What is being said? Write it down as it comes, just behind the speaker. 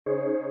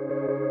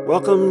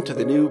Welcome to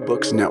the New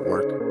Books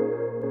Network.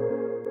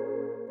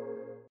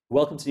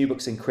 Welcome to New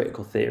Books in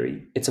Critical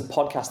Theory. It's a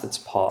podcast that's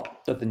part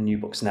of the New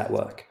Books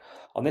Network.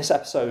 On this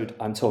episode,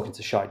 I'm talking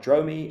to Shai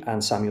Dromi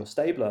and Samuel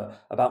Stabler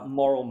about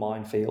moral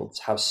minefields,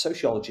 how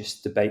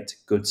sociologists debate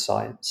good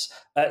science.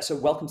 So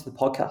welcome to the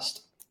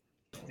podcast.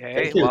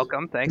 Hey,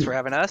 welcome. Thanks for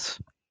having us.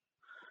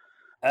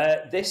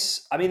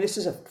 This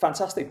is a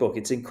fantastic book.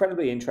 It's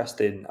incredibly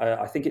interesting.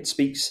 I think it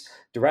speaks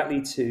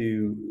directly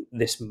to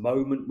this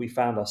moment we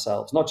found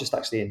ourselves, not just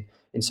actually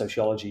in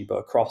sociology, but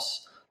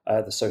across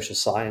the social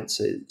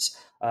sciences.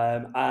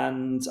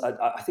 And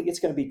I think it's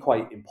going to be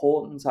quite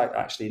important,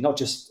 actually, not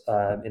just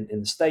in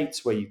the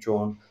States, where you've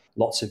drawn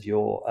lots of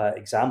your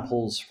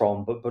examples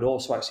from, but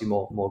also actually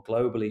more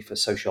globally for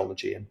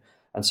sociology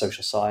and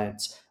social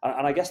science.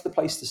 And I guess the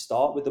place to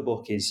start with the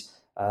book is,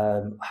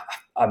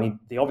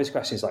 the obvious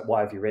question is like,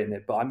 why have you written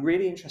it? But I'm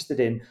really interested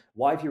in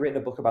why have you written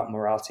a book about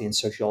morality and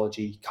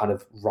sociology kind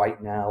of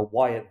right now?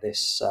 Why at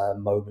this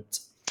moment?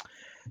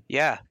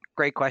 Yeah,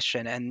 great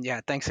question. And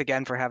yeah, thanks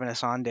again for having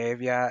us on,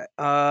 Dave. Yeah.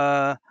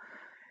 So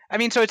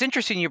it's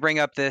interesting you bring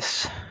up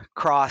this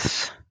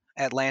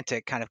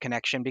cross-Atlantic kind of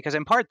connection because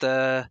in part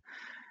the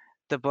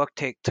book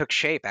took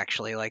shape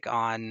actually like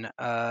on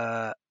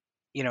an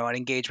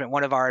engagement.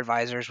 One of our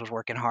advisors was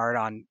working hard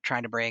on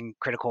trying to bring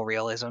critical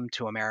realism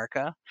to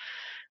America.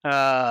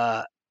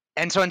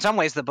 And so in some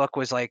ways the book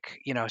was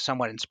like,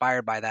 somewhat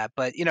inspired by that.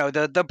 But,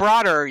 the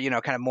broader,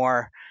 kind of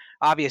more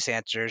obvious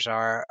answers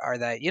are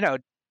that,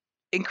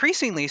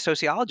 increasingly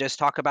sociologists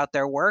talk about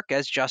their work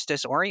as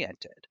justice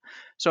oriented.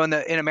 So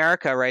in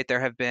America, right,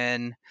 there have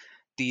been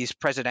these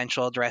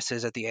presidential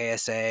addresses at the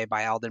ASA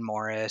by Alden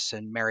Morris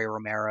and Mary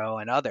Romero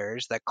and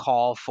others that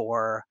call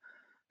for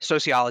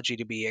sociology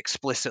to be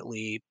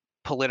explicitly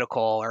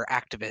political or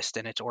activist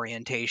in its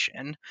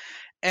orientation.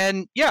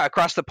 And yeah,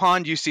 across the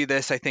pond, you see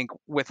this, I think,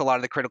 with a lot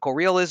of the critical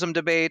realism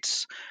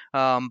debates,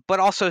 but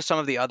also some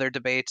of the other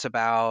debates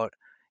about,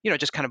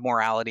 just kind of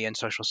morality and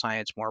social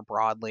science more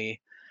broadly.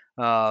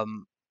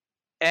 And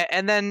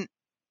then,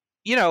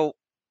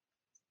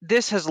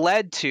 this has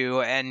led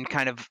to and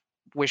kind of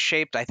was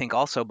shaped, I think,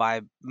 also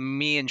by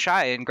me and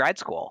Shai in grad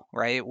school,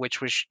 right?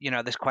 Which was,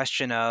 this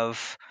question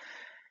of,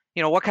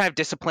 what kind of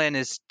discipline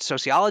is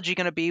sociology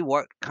going to be?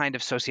 What kind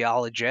of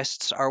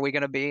sociologists are we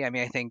going to be?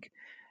 I think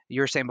you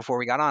were saying before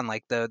we got on,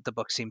 like the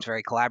book seems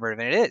very collaborative,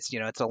 and it is.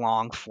 It's a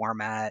long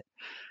format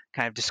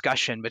kind of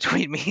discussion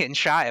between me and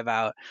Shai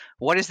about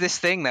what is this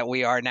thing that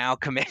we are now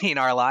committing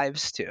our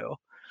lives to.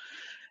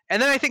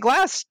 And then I think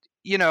last,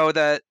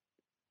 that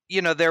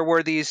there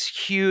were these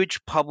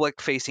huge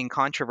public-facing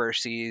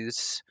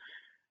controversies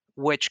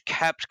which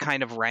kept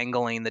kind of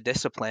wrangling the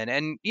discipline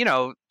and,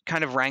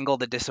 kind of wrangle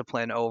the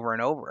discipline over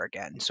and over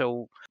again.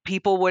 So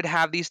people would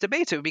have these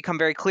debates. It would become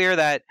very clear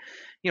that,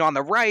 on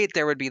the right,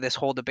 there would be this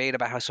whole debate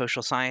about how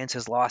social science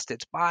has lost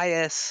its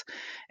bias.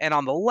 And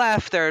on the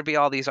left, there would be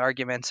all these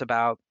arguments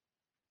about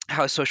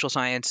how social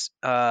science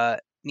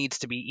needs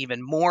to be even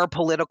more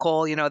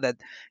political, that,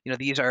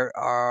 these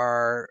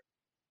are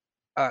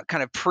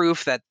kind of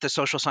proof that the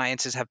social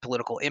sciences have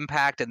political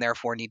impact and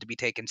therefore need to be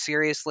taken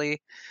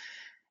seriously.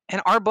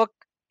 And our book,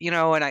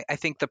 and I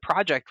think the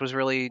project was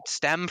really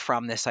stemmed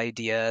from this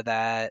idea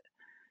that,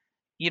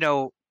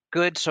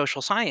 good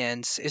social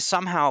science is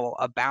somehow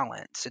a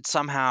balance. It's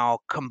somehow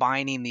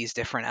combining these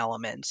different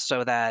elements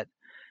so that,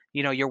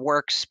 your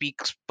work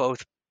speaks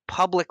both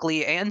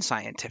publicly and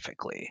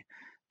scientifically,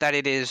 that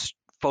it is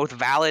both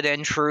valid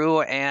and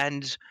true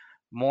and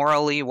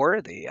morally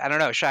worthy. I don't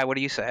know, Shai, what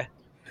do you say?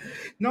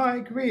 No, I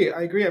agree.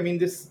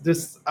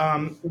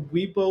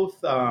 We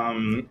both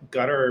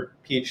got our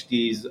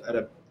PhDs at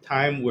a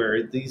time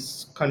where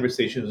these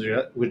conversations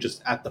were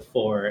just at the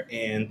fore,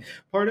 and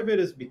part of it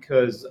is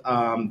because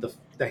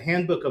the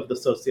handbook of the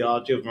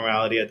sociology of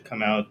morality had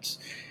come out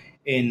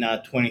in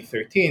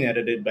 2013,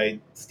 edited by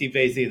Steve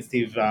Vasey and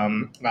Steve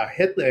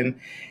Hitlin.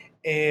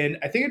 And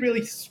I think it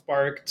really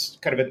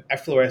sparked kind of an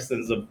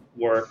efflorescence of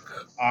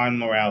work on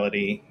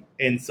morality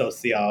in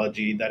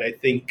sociology that I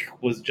think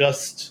was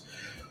just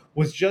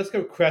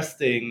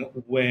cresting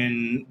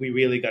when we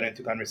really got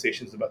into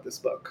conversations about this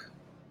book.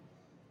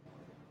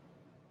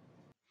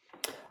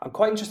 I'm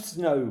quite interested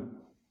to know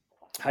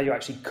how you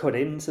actually cut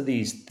into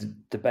these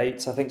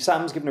debates. I think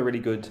Sam's given a really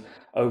good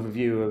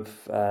overview of,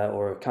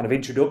 or a kind of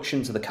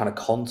introduction to the kind of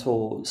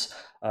contours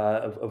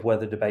of where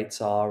the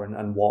debates are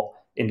and what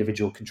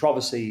individual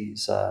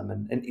controversies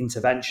and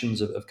interventions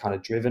have kind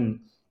of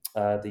driven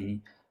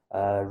the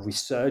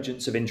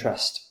resurgence of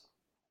interest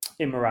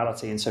in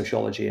morality and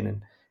sociology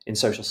and in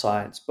social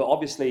science. But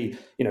obviously,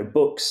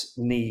 books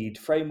need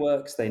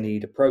frameworks, they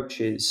need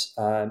approaches.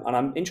 And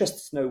I'm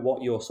interested to know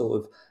what your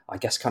sort of, I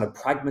guess, kind of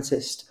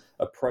pragmatist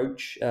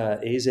approach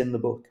is in the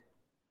book.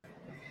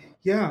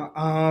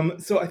 Yeah.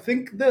 So I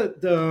think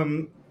that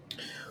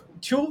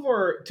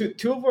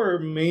two of our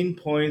main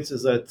points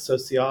is that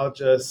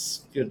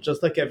sociologists,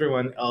 just like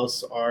everyone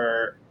else,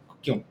 are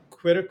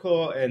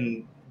critical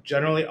and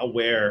generally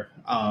aware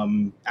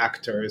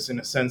actors in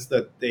a sense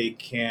that they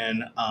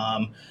can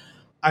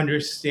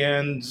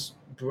understand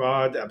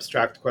broad,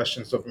 abstract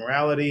questions of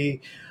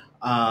morality,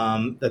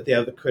 that they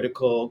have the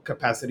critical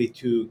capacity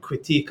to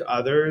critique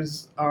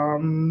others,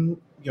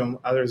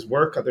 others'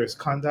 work, others'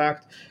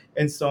 conduct,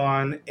 and so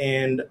on,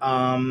 and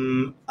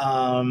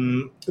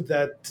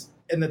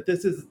that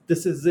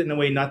this is in a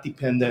way not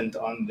dependent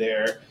on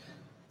their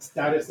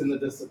status in the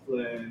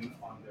discipline,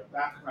 on their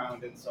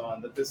background, and so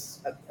on. That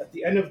this, at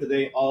the end of the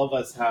day, all of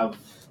us have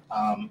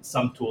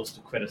some tools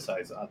to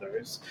criticize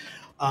others,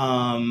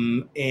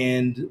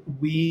 and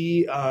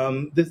we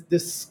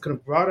this kind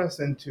of brought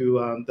us into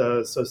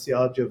the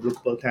sociology of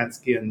Luc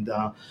Boltanski and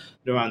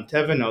Laurent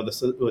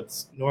Thévenot,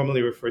 what's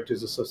normally referred to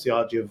as the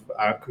sociology of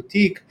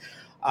critique.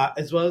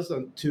 As well as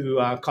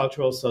to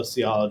cultural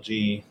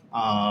sociology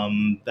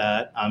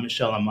that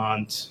Michel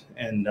Amont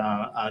and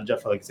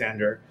Jeff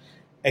Alexander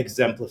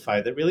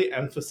exemplify, that really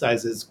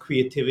emphasizes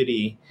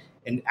creativity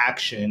and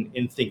action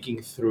in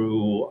thinking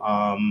through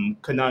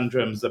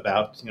conundrums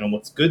about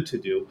what's good to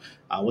do,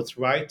 what's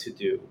right to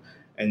do,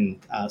 and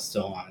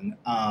so on.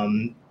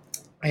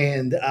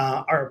 And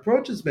our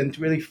approach has been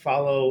to really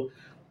follow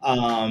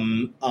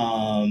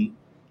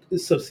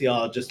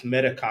sociologists'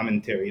 meta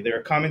commentary.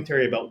 Their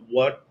commentary about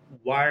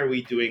why are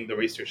we doing the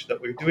research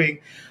that we're doing,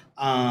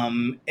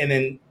 and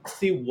then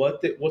see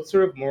what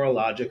sort of moral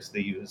logics they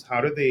use. How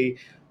do they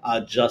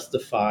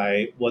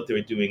justify what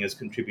they're doing as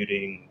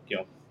contributing,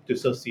 to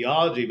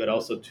sociology, but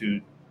also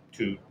to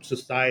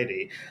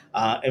society,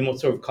 and what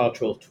sort of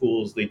cultural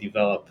tools they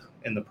develop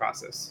in the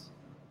process.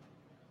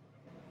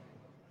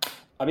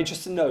 I'm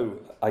interested to know,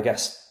 I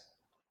guess,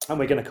 and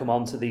we're going to come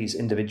on to these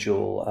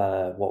individual,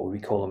 what would we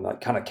call them,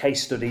 like kind of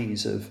case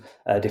studies of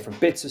different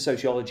bits of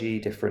sociology,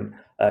 different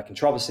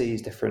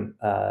controversies, different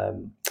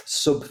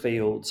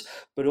subfields,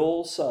 but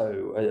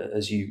also,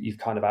 as you've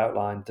kind of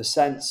outlined, the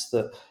sense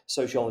that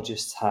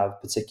sociologists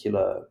have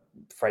particular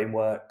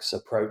frameworks,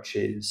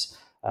 approaches,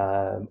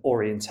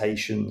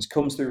 orientations,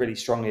 comes through really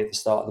strongly at the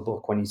start of the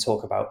book when you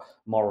talk about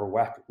moral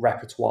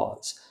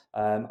repertoires.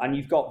 And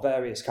you've got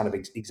various kind of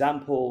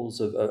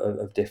examples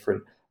of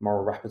different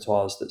moral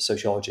repertoires that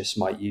sociologists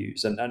might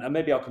use. And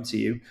maybe I'll come to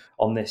you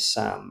on this,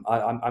 Sam.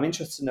 I'm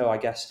interested to know, I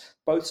guess,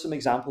 both some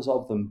examples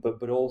of them,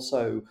 but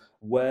also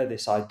where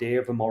this idea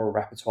of a moral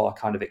repertoire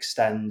kind of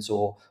extends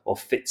or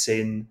fits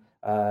in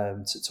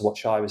to what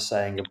Shai was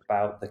saying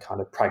about the kind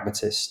of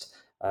pragmatist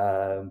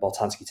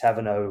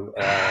Boltanski-Thévenot.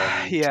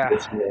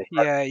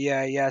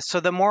 Yeah. So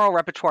the moral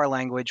repertoire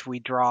language we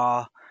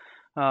draw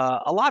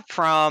a lot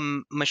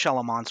from Michel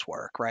Amont's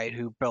work, right,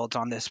 who builds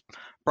on this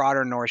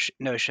broader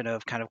notion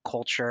of kind of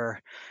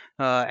culture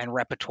and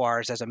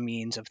repertoires as a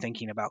means of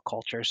thinking about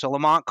culture. So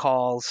Lamont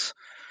calls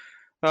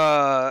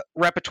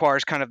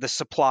repertoires kind of the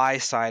supply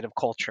side of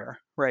culture,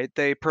 right?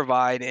 They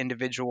provide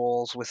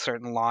individuals with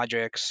certain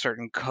logics,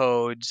 certain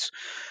codes,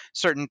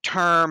 certain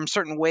terms,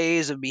 certain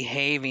ways of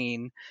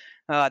behaving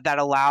that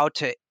allow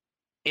to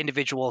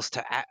individuals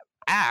to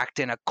act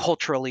in a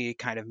culturally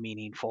kind of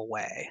meaningful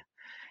way.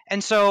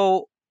 And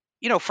so,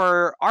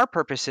 for our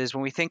purposes,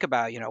 when we think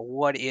about,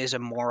 what is a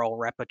moral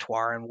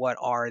repertoire and what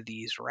are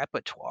these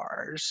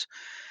repertoires,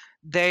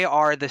 they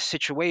are the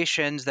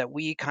situations that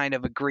we kind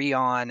of agree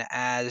on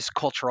as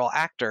cultural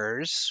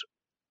actors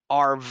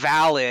are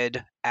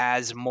valid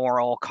as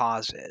moral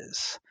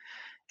causes.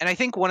 And I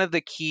think one of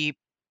the key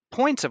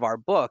points of our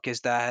book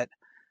is that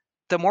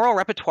the moral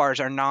repertoires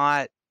are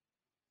not,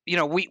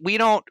 we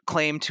don't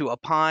claim to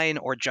opine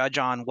or judge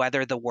on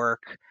whether the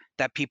work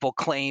that people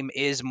claim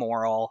is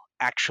moral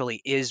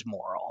actually is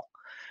moral.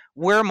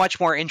 We're much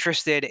more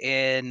interested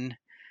in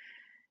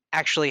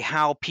actually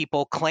how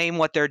people claim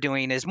what they're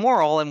doing is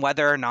moral and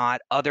whether or not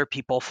other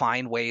people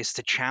find ways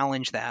to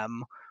challenge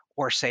them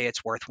or say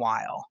it's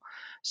worthwhile.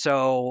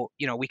 So,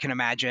 we can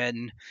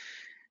imagine,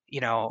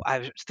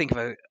 I think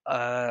of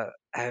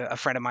a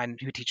friend of mine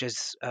who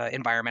teaches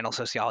environmental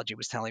sociology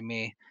was telling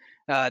me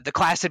the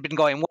class had been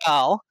going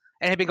well,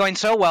 and had been going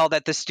so well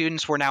that the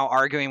students were now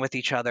arguing with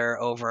each other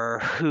over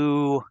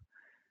who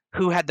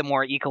had the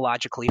more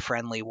ecologically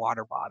friendly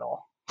water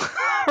bottle.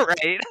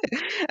 Right.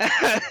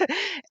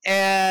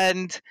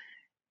 and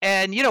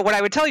what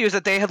I would tell you is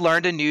that they had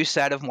learned a new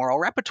set of moral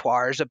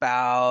repertoires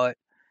about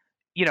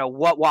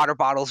what water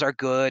bottles are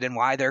good and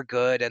why they're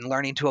good, and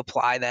learning to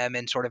apply them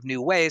in sort of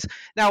new ways.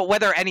 Now,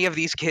 whether any of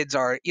these kids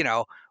are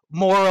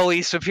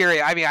morally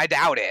superior, I mean, I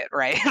doubt it,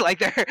 right?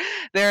 Like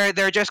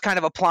they're just kind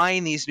of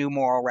applying these new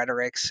moral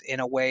rhetorics in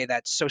a way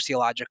that's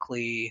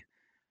sociologically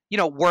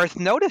worth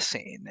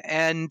noticing.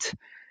 And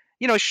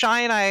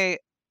Shai and I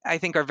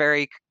think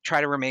are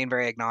try to remain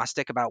very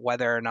agnostic about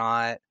whether or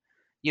not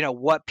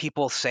what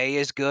people say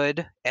is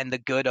good and the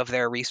good of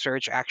their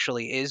research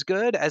actually is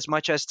good, as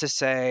much as to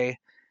say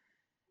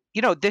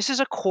this is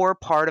a core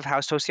part of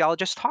how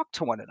sociologists talk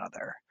to one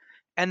another.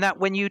 And that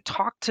when you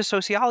talk to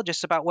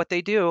sociologists about what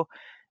they do,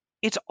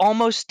 it's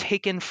almost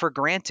taken for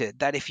granted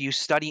that if you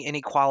study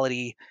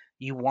inequality,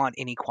 you want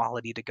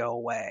inequality to go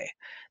away.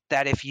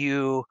 That if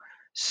you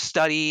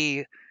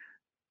study,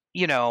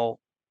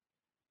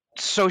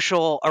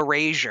 social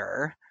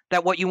erasure,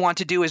 that what you want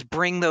to do is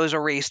bring those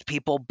erased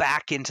people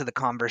back into the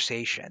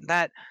conversation.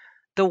 That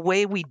the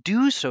way we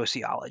do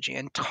sociology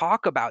and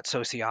talk about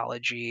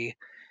sociology,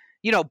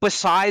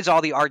 besides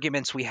all the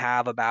arguments we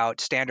have about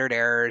standard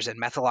errors and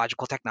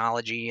methodological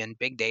technology and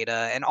big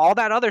data and all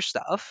that other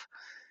stuff,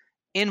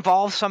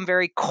 involves some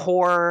very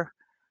core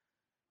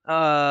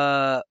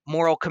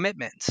moral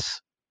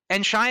commitments.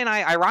 And Shai and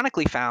I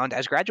ironically found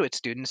as graduate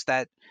students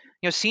that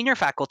senior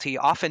faculty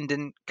often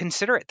didn't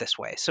consider it this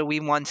way. So we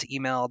once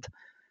emailed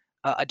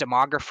a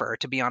demographer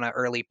to be on an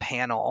early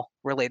panel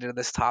related to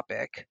this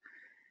topic.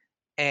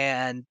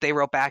 And they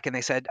wrote back and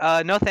they said,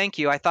 no, thank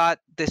you. I thought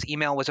this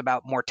email was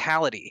about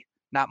mortality,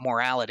 not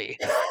morality.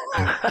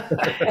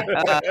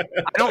 I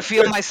don't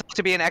feel myself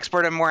to be an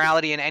expert in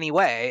morality in any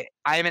way.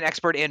 I am an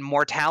expert in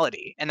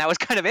mortality. And that was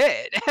kind of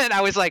it. And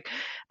I was like,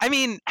 I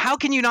mean, how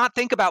can you not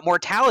think about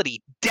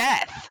mortality,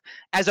 death,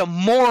 as a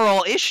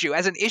moral issue,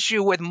 as an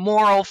issue with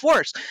moral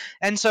force?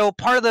 And so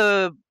part of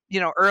the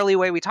early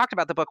way we talked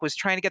about the book was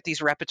trying to get these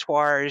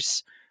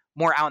repertoires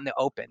more out in the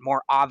open,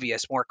 more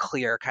obvious, more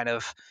clear kind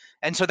of.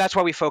 And so that's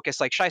why we focus,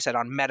 like Shai said,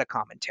 on meta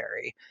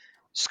commentary,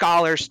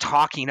 scholars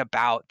talking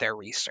about their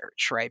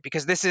research, right?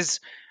 Because this is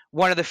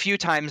one of the few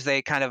times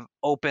they kind of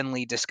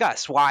openly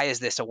discuss, why is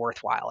this a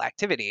worthwhile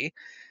activity?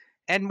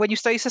 And when you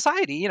study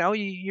society,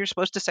 you're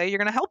supposed to say you're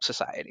going to help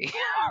society,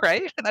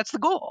 right? That's the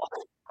goal.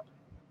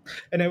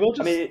 And I will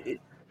just,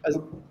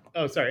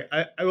 sorry.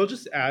 I will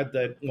just add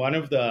that one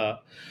of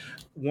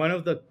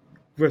the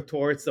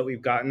retorts that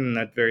we've gotten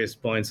at various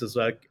points is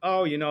like,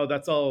 oh,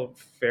 that's all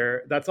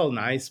fair, that's all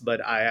nice,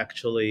 but I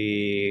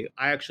actually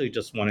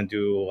just want to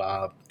do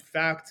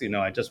facts.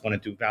 I just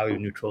want to do value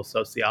neutral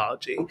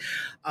sociology,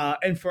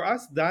 and for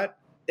us that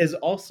is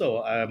also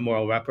a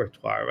moral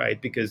repertoire, right?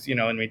 Because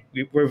and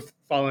we're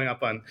following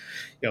up on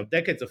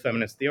decades of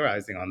feminist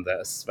theorizing on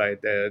this, right?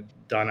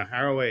 Donna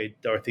Haraway,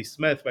 Dorothy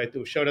Smith, right,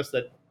 who showed us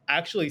that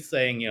actually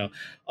saying,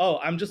 oh,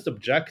 I'm just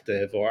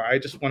objective or I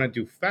just want to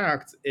do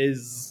facts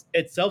is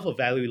itself a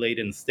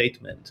value-laden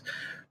statement,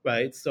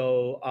 right?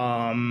 So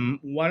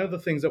one of the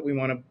things that we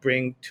want to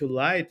bring to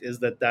light is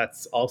that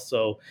that's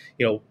also,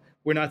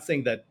 we're not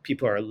saying that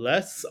people are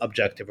less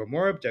objective or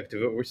more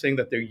objective, but we're saying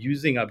that they're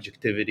using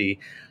objectivity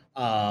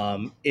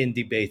in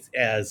debates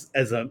as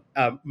a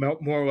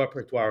moral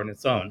repertoire on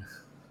its own.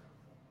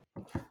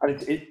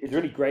 And it's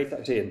really great,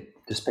 actually, and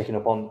just picking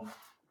up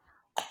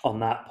on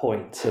that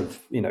point of,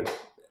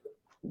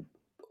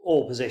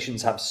 all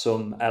positions have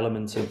some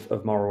element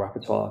of moral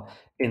repertoire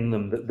in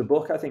them. The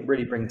book, I think,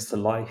 really brings to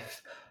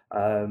life,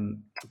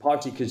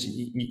 partly because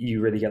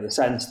you really get the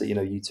sense that,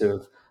 you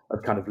two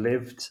have kind of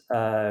lived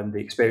the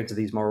experience of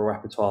these moral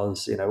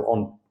repertoires,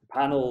 on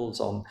panels,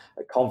 on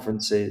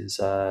conferences,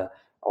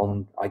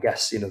 on, I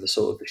guess, the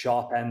sort of the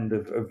sharp end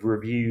of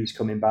reviews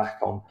coming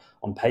back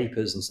on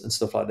papers and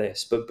stuff like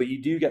this. But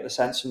you do get the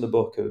sense from the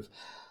book of,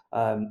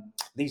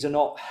 these are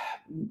not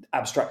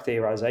abstract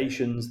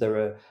theorizations. There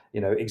are,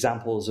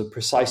 examples of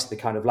precisely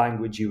the kind of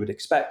language you would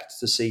expect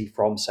to see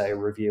from, say, a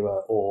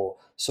reviewer or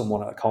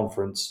someone at a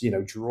conference,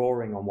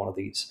 drawing on one of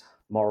these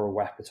moral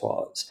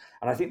repertoires.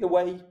 And I think the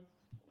way,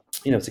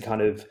 to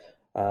kind of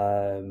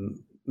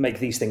make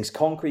these things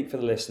concrete for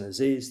the listeners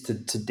is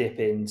to dip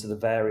into the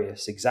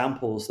various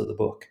examples that the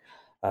book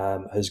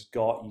has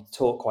got. You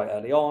talk quite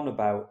early on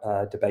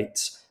about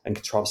debates and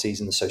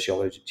controversies in the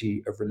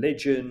sociology of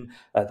religion.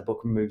 The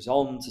book moves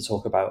on to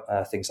talk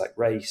about things like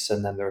race,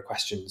 and then there are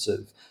questions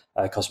of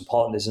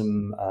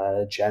cosmopolitanism,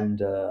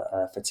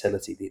 gender,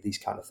 fertility, these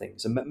kind of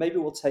things. And maybe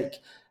we'll take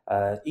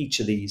each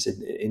of these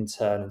in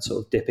turn and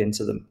sort of dip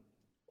into them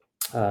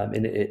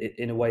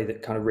in a way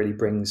that kind of really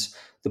brings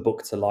the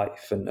book to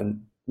life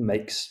and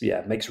makes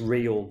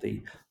real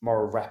the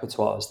moral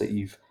repertoires that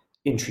you've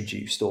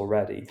introduced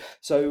already.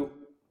 So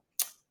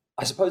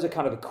I suppose a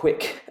kind of a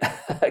quick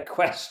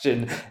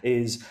question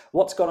is,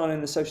 what's gone on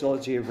in the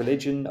sociology of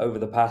religion over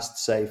the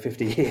past, say,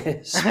 50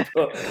 years?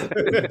 But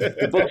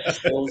the book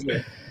still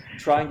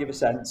try and give a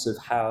sense of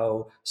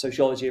how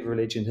sociology of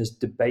religion has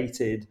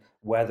debated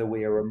whether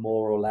we are a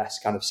more or less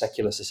kind of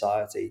secular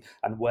society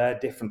and where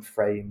different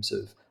frames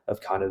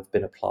have kind of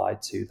been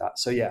applied to that.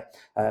 So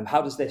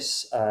how does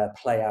this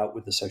play out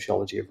with the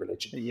sociology of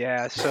religion?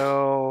 Yeah,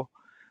 so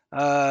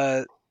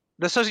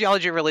the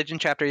sociology of religion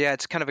chapter,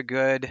 it's kind of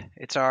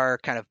it's our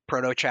kind of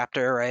proto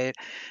chapter, right?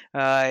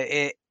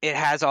 It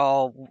has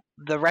all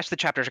the rest of the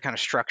chapters are kind of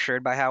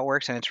structured by how it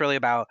works, and it's really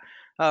about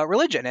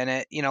religion. And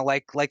it,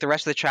 like the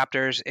rest of the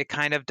chapters, it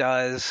kind of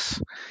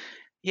does.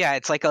 Yeah,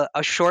 it's like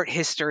a short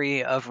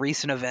history of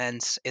recent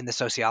events in the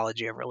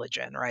sociology of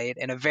religion, right?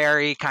 In a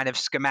very kind of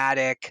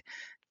schematic,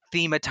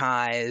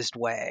 thematized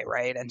way,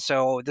 right? And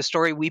so the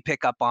story we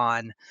pick up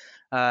on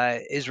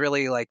is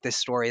really like this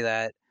story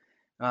that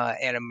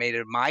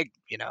animated my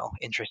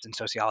interest in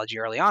sociology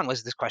early on,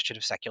 was this question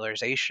of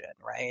secularization,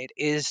 right?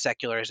 Is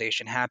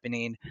secularization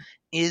happening?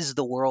 Is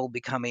the world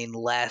becoming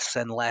less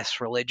and less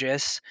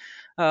religious?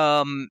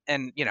 And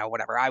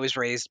whatever, I was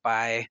raised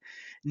by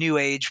new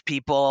age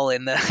people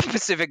in the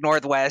Pacific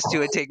Northwest who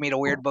would take me to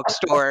weird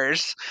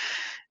bookstores,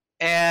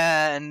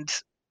 and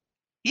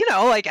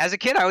like as a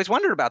kid, I always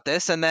wondered about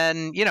this. And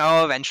then,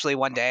 eventually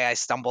one day I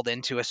stumbled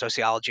into a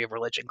sociology of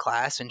religion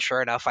class. And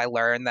sure enough, I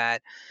learned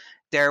that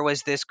there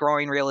was this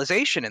growing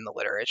realization in the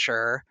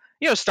literature,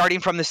 starting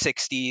from the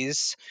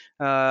 60s,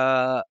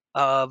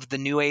 of the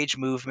New Age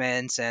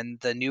movements and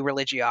the new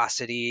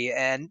religiosity.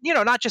 And,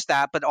 not just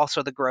that, but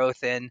also the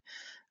growth in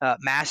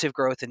massive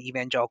growth in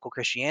evangelical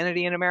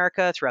Christianity in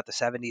America throughout the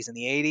 70s and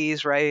the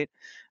 80s, right?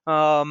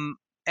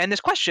 And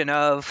this question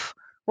of,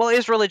 well,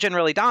 is religion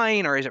really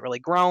dying or is it really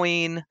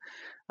growing?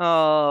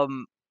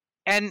 And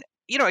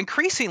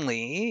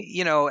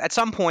increasingly, at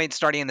some point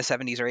starting in the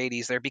 70s or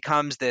 80s, there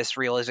becomes this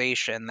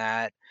realization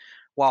that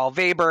while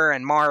Weber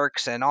and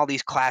Marx and all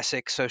these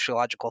classic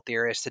sociological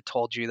theorists had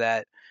told you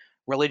that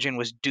religion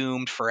was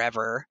doomed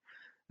forever,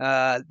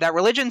 that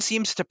religion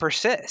seems to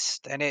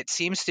persist, and it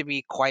seems to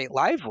be quite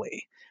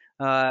lively.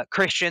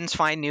 Christians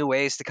find new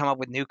ways to come up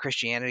with new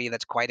Christianity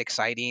that's quite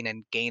exciting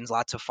and gains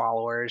lots of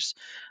followers.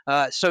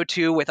 So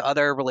too with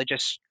other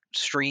religious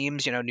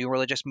streams, new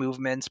religious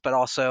movements, but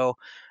also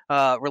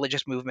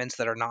religious movements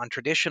that are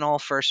non-traditional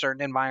for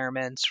certain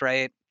environments,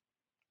 right?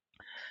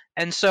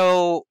 And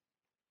so,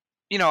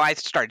 I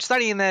started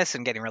studying this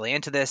and getting really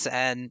into this,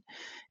 and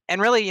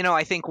really,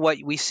 I think what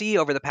we see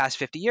over the past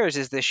 50 years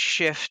is this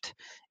shift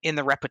in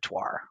the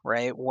repertoire,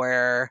 right?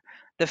 Where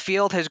the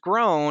field has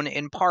grown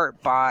in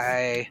part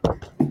by,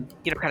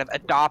 kind of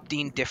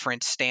adopting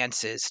different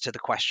stances to the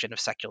question of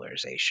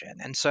secularization.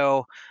 And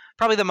so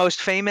probably the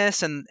most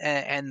famous and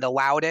the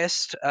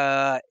loudest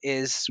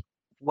is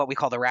what we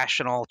call the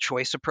rational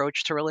choice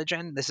approach to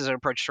religion. This is an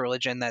approach to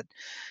religion that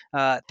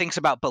thinks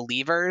about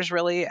believers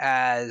really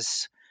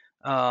as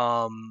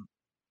a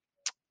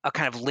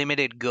kind of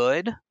limited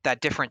good that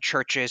different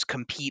churches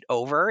compete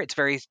over. It's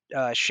very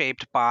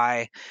shaped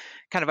by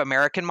kind of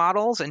American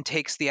models and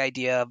takes the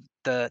idea of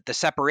the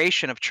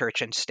separation of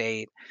church and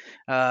state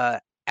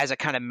as a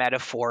kind of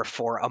metaphor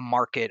for a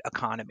market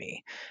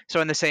economy. So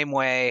in the same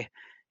way,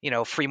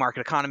 free market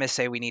economists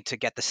say we need to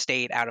get the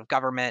state out of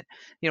government.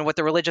 What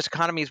the religious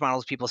economies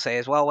models people say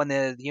is, well, when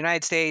the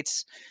United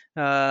States,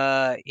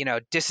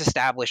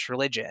 disestablished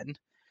religion,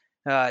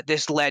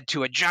 this led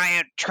to a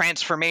giant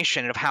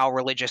transformation of how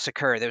religious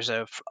occur. There's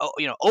a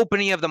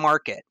opening of the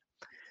market,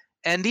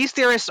 and these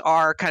theorists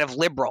are kind of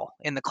liberal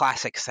in the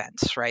classic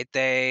sense, right?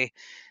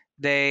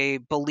 They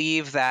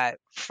believe that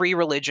free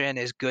religion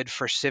is good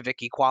for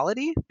civic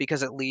equality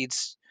because it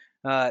leads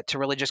to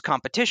religious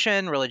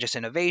competition, religious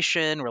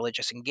innovation,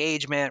 religious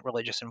engagement,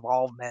 religious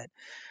involvement.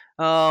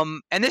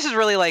 And this is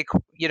really like,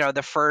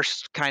 the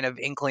first kind of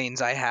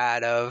inklings I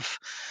had of,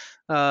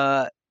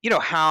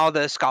 how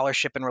the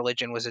scholarship in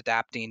religion was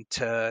adapting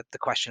to the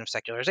question of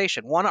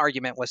secularization. One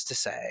argument was to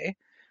say,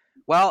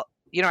 well,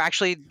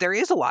 actually, there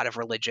is a lot of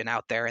religion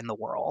out there in the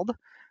world.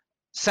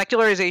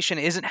 Secularization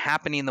isn't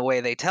happening the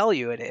way they tell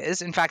you it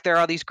is. In fact, there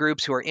are these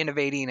groups who are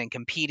innovating and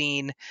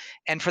competing.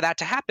 And for that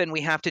to happen, we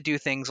have to do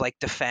things like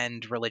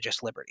defend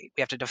religious liberty.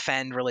 We have to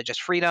defend religious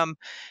freedom,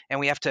 and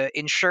we have to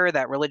ensure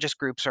that religious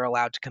groups are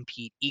allowed to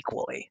compete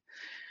equally.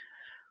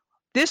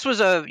 This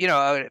was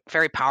a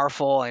very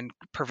powerful and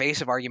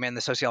pervasive argument in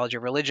the sociology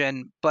of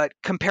religion, but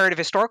comparative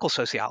historical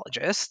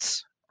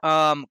sociologists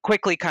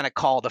quickly kind of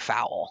called a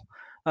foul.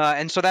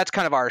 And so that's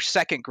kind of our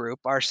second group.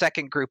 Our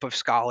second group of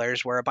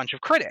scholars were a bunch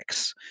of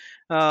critics,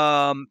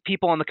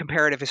 people in the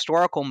comparative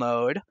historical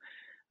mode,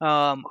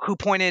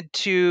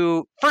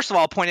 who first of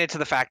all, pointed to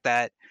the fact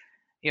that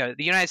the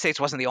United States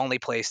wasn't the only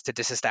place to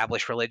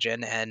disestablish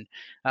religion, and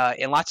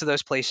in lots of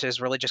those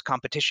places, religious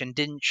competition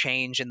didn't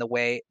change in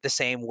the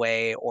same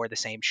way or the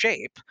same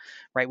shape,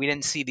 right? We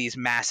didn't see these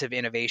massive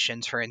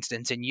innovations, for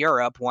instance, in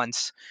Europe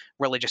once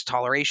religious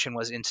toleration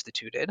was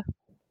instituted.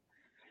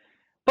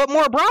 But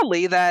more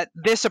broadly, that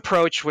this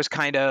approach was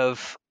kind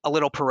of a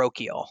little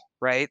parochial,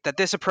 right? That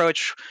this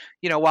approach,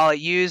 while it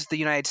used the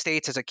United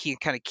States as a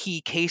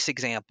key case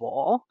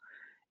example,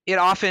 it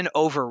often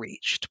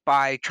overreached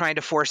by trying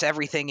to force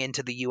everything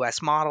into the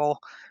US model,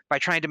 by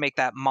trying to make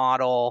that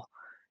model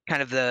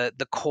kind of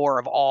the core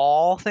of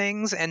all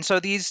things. And so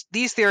these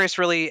theorists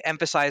really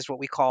emphasized what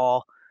we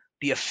call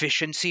the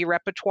efficiency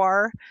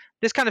repertoire.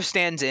 This kind of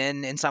stands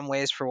in some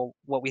ways for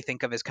what we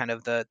think of as kind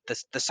of the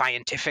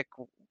scientific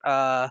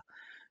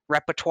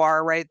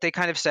repertoire, right? They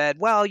kind of said,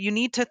 well, you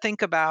need to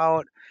think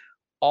about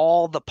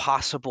all the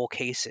possible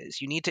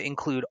cases. You need to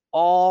include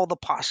all the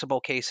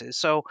possible cases.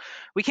 So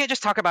we can't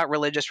just talk about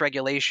religious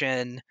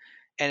regulation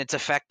and its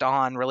effect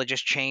on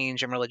religious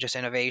change and religious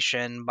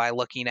innovation by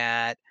looking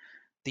at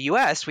the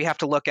US. We have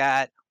to look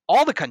at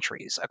all the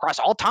countries across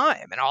all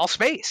time and all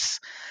space.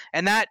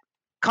 And that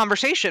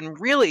conversation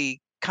really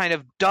kind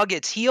of dug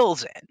its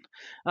heels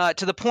in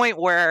to the point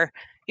where,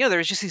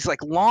 there's just these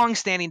like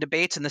long-standing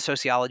debates in the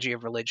sociology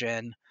of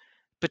religion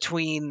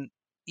between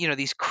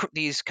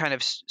these kind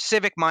of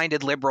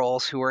civic-minded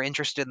liberals who are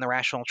interested in the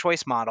rational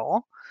choice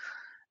model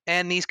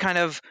and these kind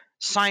of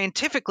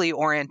scientifically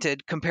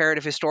oriented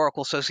comparative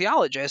historical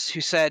sociologists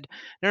who said,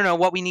 no,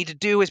 what we need to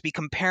do is be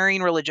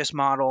comparing religious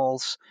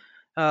models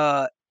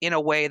in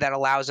a way that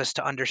allows us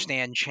to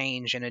understand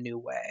change in a new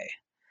way.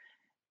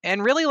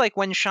 And really, like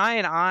when Shai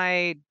and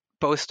I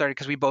both started,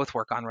 because we both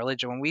work on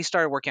religion, when we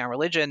started working on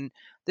religion,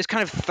 this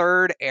kind of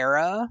third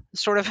era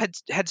sort of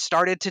had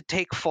started to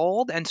take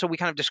fold. And so we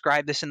kind of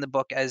describe this in the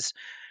book as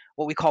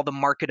what we call the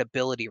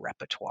marketability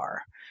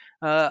repertoire.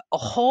 A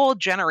whole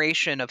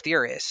generation of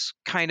theorists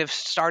kind of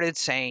started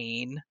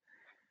saying,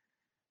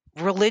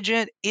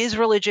 is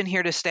religion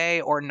here to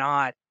stay or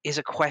not, is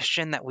a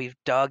question that we've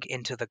dug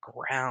into the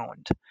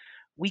ground.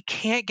 We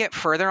can't get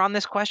further on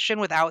this question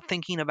without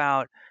thinking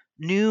about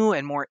new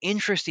and more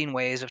interesting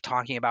ways of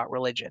talking about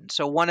religion.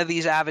 So one of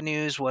these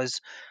avenues was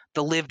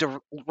the lived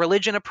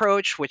religion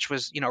approach, which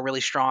was,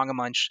 really strong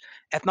amongst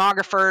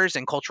ethnographers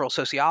and cultural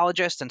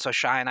sociologists. And so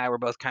Shai and I were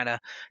both kind of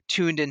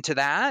tuned into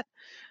that.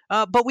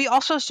 But we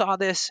also saw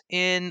this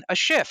in a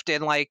shift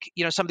in,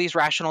 some of these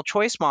rational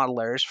choice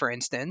modelers, for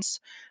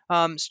instance,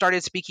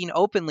 started speaking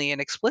openly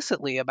and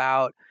explicitly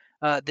about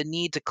the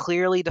need to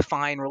clearly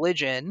define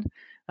religion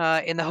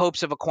in the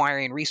hopes of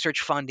acquiring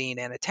research funding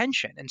and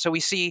attention. And so we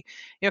see,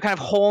 kind of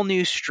whole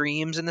new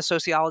streams in the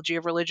sociology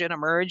of religion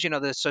emerge.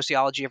 The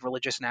sociology of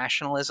religious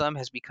nationalism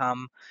has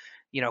become,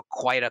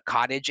 quite a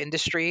cottage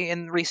industry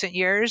in recent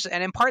years.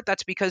 And in part,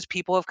 that's because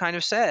people have kind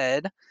of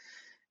said,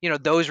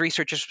 those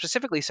researchers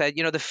specifically said,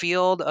 the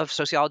field of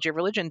sociology of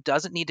religion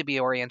doesn't need to be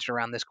oriented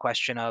around this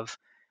question of,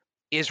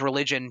 is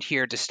religion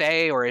here to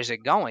stay or is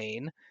it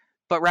going?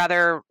 But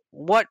rather,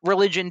 what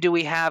religion do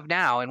we have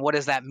now and what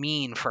does that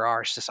mean for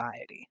our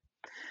society?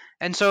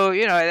 And so,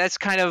 that's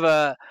kind of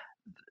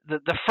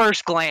the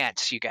first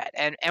glance you get.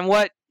 And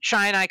what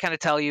Shai and I kind of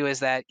tell you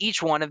is that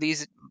each one of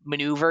these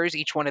maneuvers,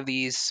 each one of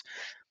these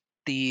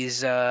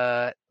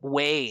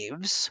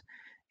waves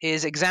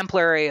is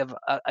exemplary of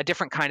a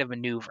different kind of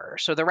maneuver.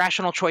 So the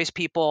rational choice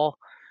people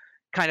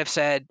kind of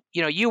said,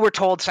 you were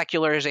told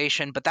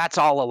secularization, but that's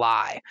all a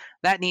lie.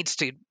 We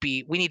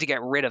need to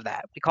get rid of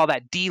that. We call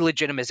that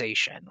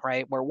delegitimization,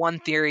 right? Where one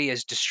theory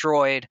is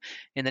destroyed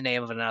in the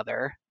name of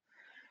another.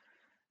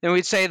 Then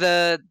we'd say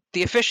the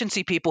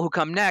efficiency people who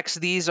come next,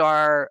 these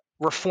are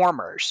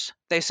reformers.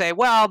 They say,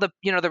 well, the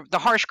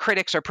harsh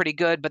critics are pretty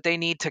good, but they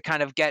need to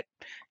kind of get,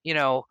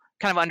 kind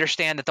of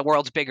understand that the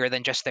world's bigger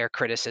than just their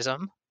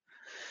criticism.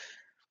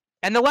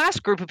 And the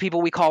last group of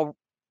people we call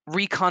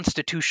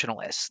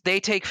reconstitutionalists. They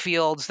take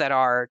fields that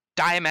are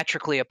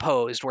diametrically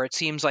opposed, where it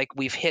seems like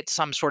we've hit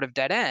some sort of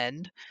dead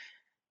end,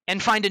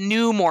 and find a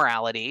new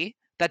morality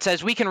that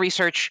says we can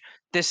research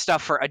this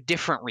stuff for a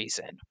different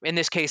reason. In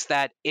this case,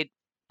 that it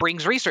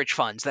brings research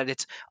funds, that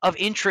it's of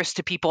interest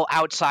to people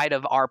outside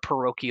of our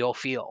parochial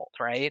field,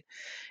 right?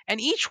 And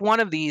each one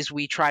of these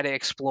we try to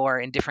explore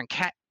in different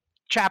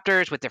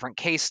chapters with different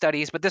case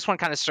studies, but this one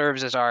kind of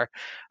serves as our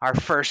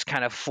first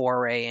kind of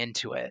foray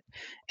into it.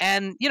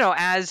 And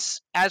as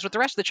with the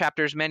rest of the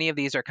chapters, many of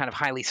these are kind of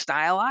highly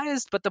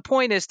stylized, but the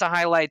point is to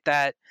highlight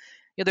that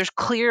there's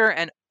clear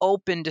and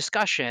open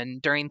discussion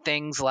during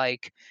things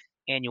like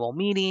annual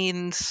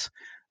meetings,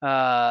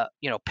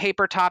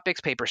 paper topics,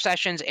 paper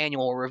sessions,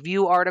 annual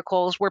review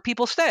articles, where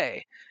people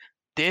say,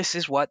 this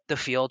is what the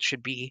field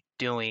should be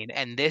doing,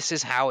 and this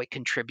is how it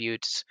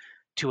contributes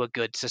to a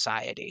good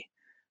society,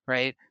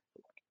 right?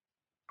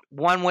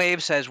 One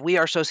wave says, we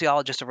are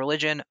sociologists of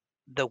religion.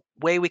 The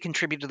way we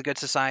contribute to the good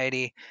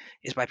society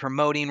is by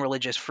promoting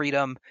religious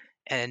freedom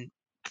and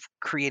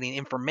creating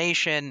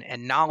information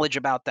and knowledge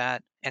about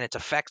that and its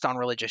effects on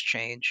religious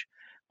change.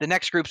 The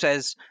next group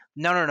says,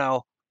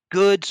 no.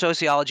 Good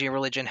sociology of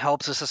religion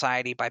helps a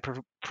society by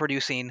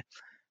producing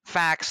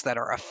facts that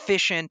are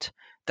efficient,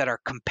 that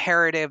are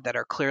comparative, that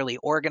are clearly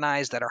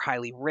organized, that are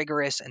highly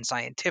rigorous and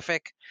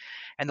scientific.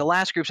 And the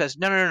last group says,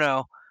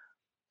 no.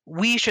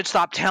 We should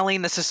stop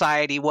telling the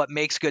society what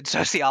makes good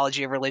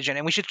sociology of religion,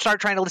 and we should start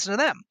trying to listen to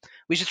them.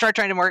 We should start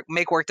trying to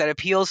make work that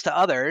appeals to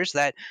others,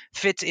 that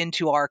fits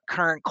into our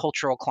current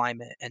cultural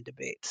climate and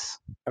debates.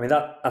 I mean,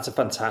 that's a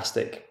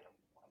fantastic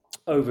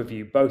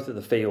overview, both of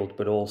the field,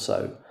 but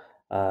also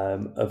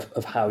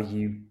of how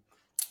you,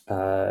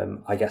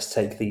 I guess,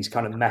 take these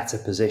kind of meta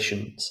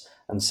positions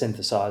and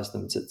synthesize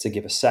them to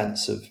give a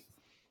sense of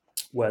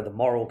where the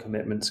moral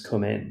commitments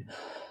come in.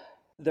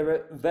 There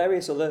are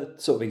various other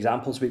sort of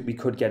examples we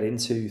could get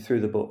into through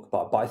the book,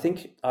 but I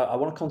think I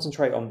want to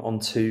concentrate on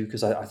two,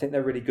 because I think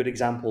they're really good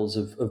examples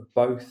of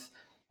both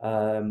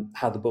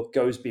how the book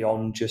goes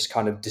beyond just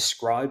kind of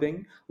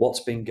describing what's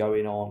been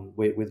going on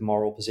with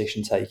moral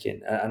position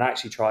taking, and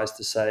actually tries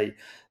to say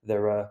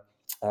there are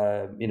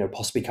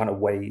possibly kind of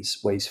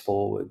ways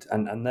forward,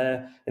 and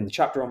they're in the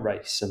chapter on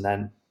race, and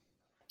then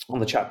on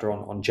the chapter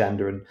on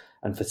gender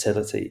and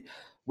fertility.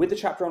 With the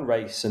chapter on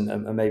race,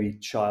 and maybe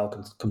Shai,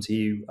 I'll come to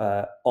you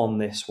on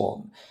this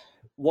one.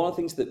 One of the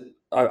things that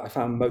I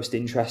found most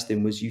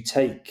interesting was you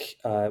take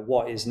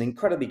what is an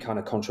incredibly kind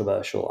of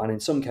controversial and in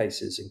some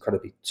cases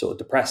incredibly sort of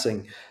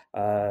depressing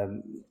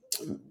field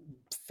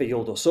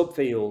or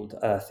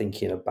subfield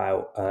thinking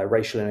about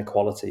racial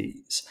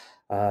inequalities,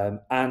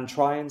 and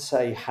try and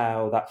say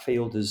how that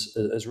field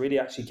has really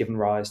actually given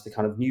rise to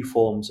kind of new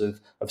forms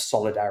of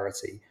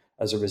solidarity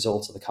as a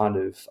result of the kind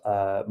of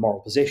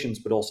moral positions,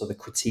 but also the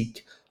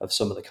critique of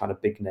some of the kind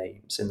of big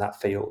names in that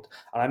field.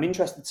 And I'm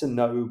interested to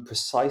know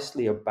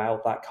precisely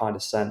about that kind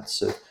of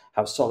sense of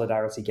how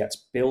solidarity gets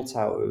built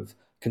out of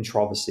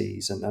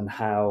controversies, and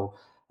how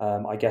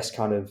I guess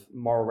kind of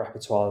moral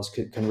repertoires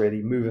can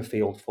really move a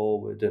field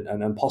forward,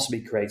 and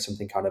possibly create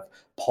something kind of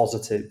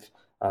positive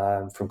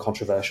from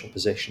controversial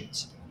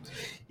positions.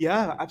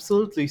 Yeah,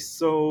 absolutely.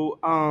 So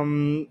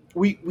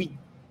we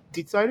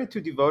decided to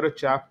devote a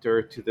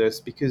chapter to this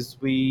because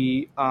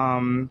we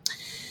were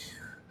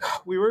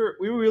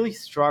really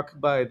struck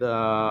by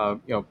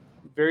the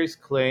various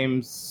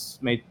claims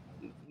made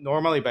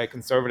normally by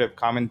conservative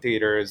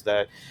commentators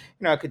that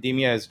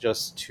academia is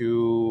just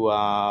too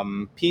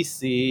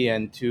PC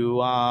and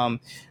too I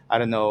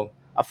don't know,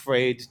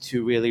 afraid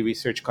to really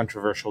research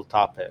controversial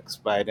topics,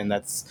 right? And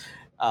that's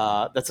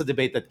a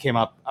debate that came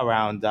up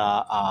around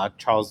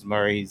Charles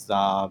Murray's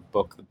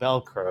book The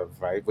Bell Curve,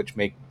 right, which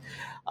make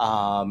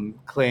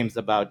claims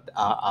about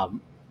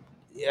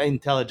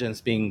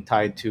intelligence being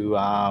tied to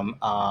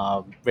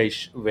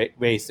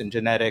race and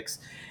genetics,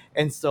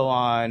 and so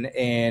on,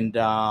 and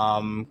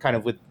kind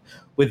of with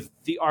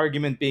the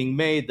argument being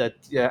made that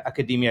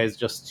academia is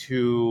just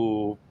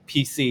too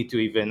PC to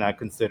even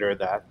consider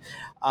that,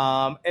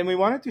 and we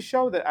wanted to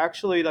show that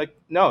actually, like,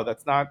 no,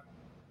 that's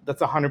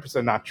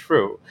 100% not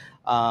true.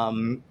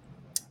 Um,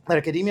 that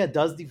academia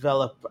does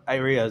develop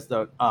areas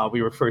that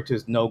we refer to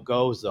as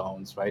no-go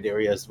zones, right?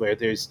 Areas where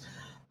there's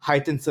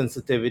heightened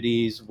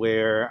sensitivities,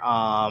 where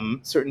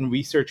certain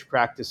research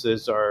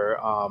practices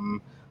are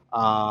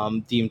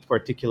deemed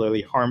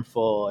particularly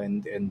harmful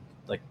and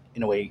like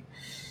in a way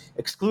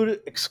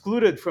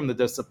excluded from the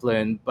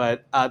discipline.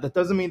 But that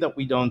doesn't mean that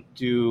we don't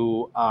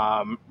do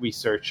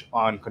research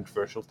on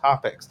controversial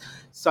topics,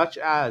 such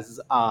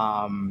as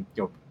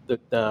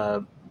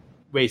the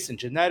race and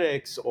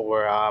genetics,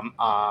 or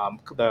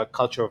the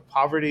culture of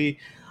poverty.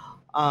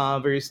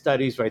 Various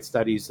studies, right?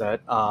 Studies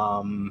that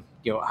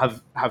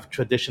have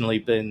traditionally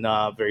been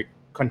very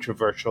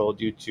controversial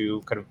due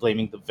to kind of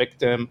blaming the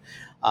victim,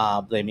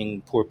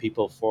 blaming poor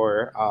people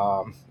for,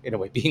 in a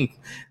way,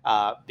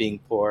 being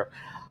poor.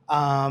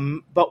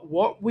 But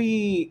what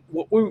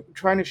we're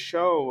trying to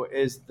show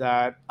is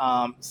that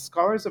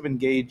scholars have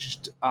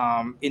engaged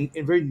in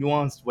very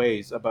nuanced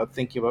ways about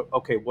thinking about,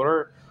 okay,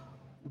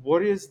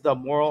 what is the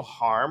moral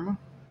harm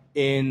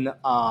in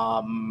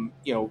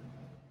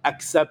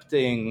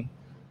accepting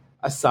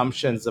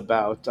assumptions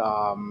about,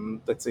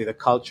 let's say, the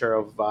culture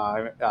of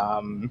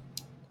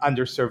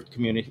underserved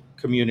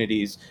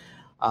communities,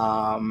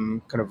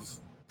 kind of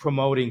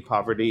promoting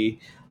poverty.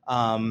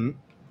 Um,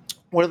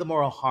 what are the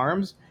moral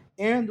harms,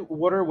 and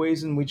what are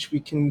ways in which we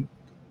can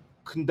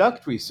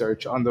conduct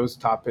research on those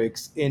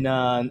topics in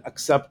an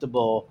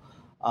acceptable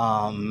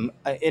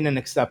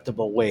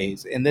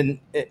ways. And then,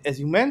 as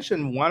you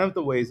mentioned, one of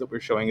the ways that we're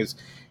showing is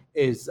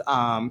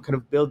kind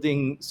of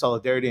building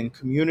solidarity and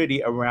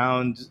community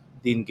around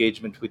the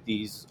engagement with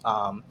these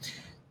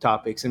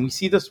topics. And we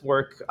see this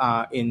work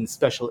in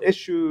special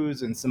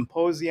issues and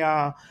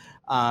symposia,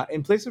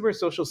 in places where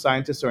social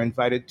scientists are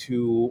invited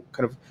to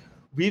kind of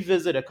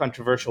revisit a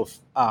controversial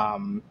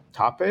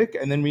topic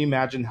and then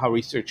reimagine how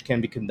research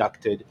can be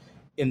conducted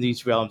in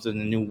these realms in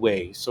a new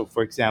way. So,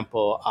 for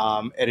example,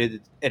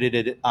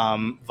 edited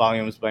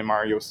volumes by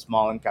Mario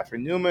Small and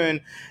Catherine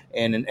Newman,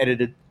 and an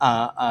edited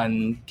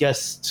on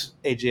guest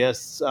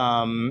AJS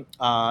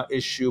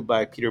issue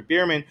by Peter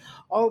Bierman,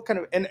 all kind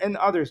of, and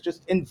others,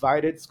 just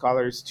invited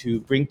scholars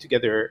to bring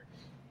together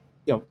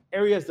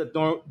areas that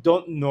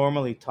don't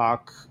normally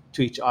talk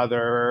to each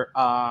other,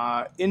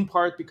 in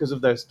part because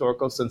of the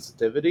historical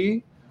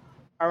sensitivity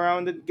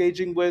around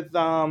engaging with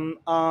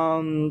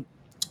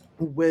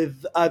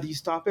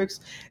these topics,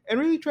 and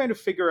really trying to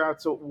figure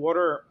out, so what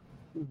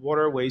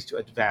are ways to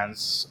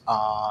advance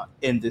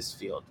in this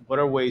field? What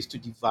are ways to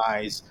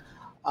devise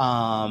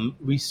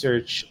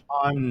research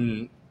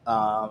on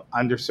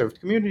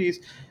underserved communities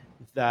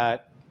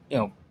that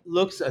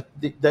looks at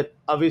that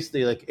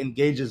obviously, like,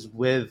 engages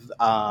with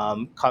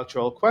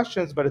cultural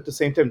questions, but at the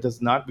same time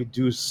does not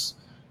reduce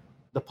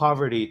the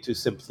poverty to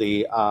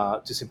simply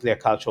a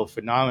cultural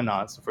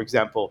phenomenon. So, for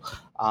example,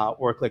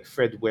 work like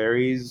Fred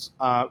Ware's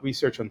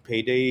research on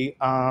payday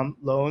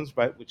loans,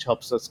 right, which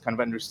helps us kind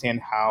of understand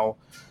how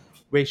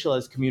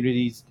racialized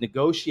communities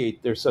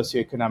negotiate their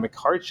socioeconomic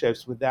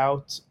hardships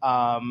without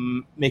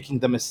making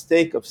the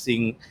mistake of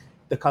seeing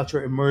the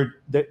culture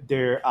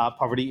their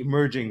poverty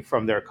emerging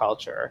from their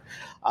culture,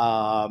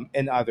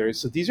 and others.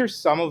 So these are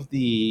some of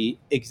the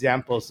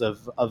examples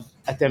of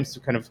attempts to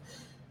kind of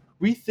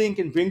rethink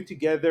and bring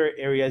together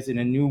areas in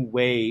a new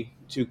way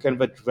to kind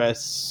of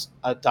address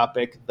a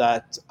topic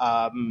that,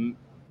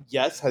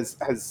 yes,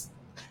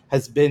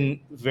 has been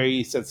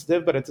very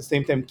sensitive, but at the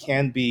same time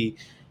can be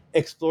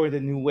explored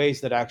in new ways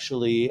that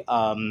actually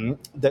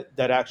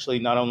that actually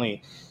not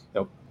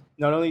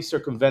only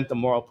circumvent the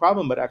moral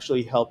problem, but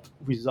actually help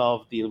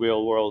resolve the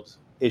real world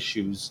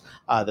issues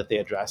that they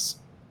address.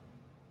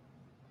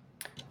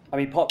 I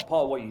mean, part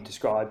of what you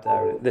described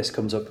there, this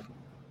comes up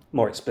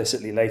more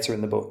explicitly later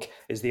in the book,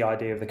 is the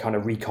idea of the kind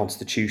of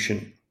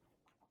reconstitution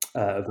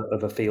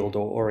of a field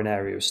or an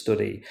area of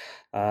study.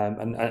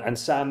 And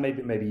Sam,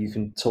 maybe you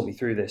can talk me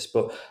through this,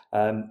 but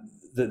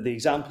the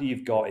example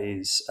you've got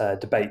is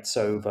debates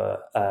over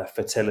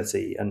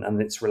fertility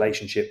and its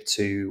relationship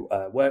to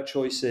work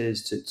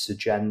choices, to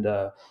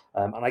gender,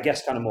 and I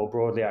guess kind of more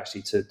broadly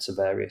actually to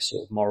various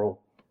sort of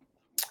moral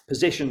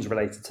positions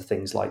related to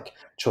things like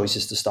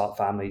choices to start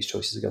families,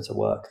 choices to go to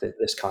work,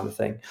 this kind of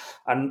thing.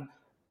 And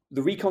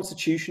the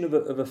reconstitution of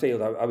a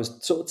field, I was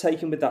sort of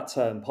taken with that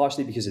term,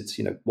 partially because it's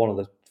one of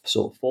the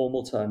sort of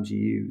formal terms you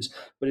use,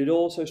 but it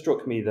also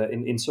struck me that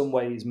in some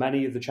ways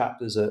many of the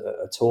chapters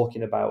are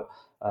talking about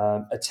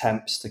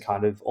attempts to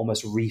kind of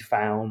almost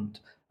refound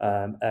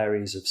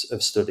areas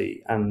of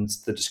study, and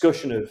the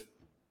discussion of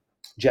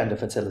gender,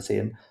 fertility,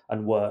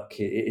 and work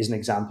is an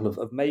example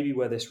of maybe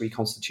where this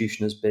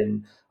reconstitution has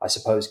been, I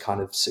suppose,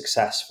 kind of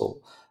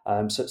successful.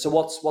 So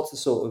what's the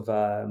sort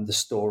of the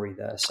story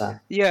there, Sam?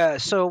 Yeah,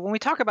 so when we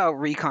talk about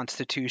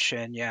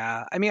reconstitution,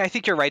 I mean, I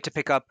think you're right to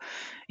pick up,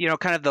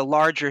 kind of the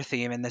larger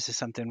theme, and this is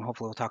something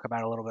hopefully we'll talk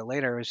about a little bit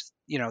later, is,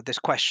 this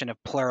question of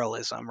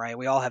pluralism, right?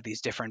 We all have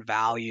these different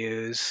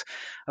values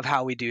of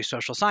how we do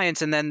social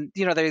science, and then,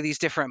 there are these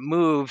different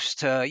moves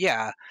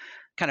to,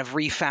 kind of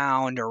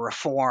refound or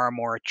reform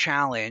or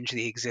challenge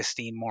the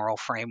existing moral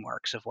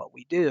frameworks of what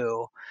we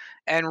do.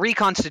 And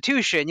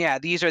reconstitution,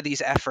 these are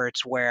these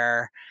efforts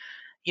where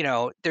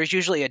there's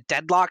usually a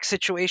deadlock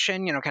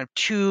situation, kind of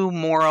two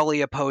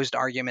morally opposed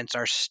arguments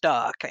are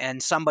stuck,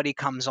 and somebody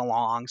comes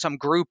along, some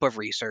group of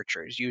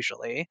researchers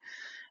usually,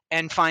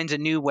 and finds a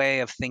new way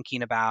of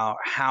thinking about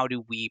how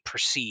do we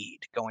proceed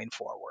going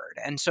forward.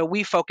 And so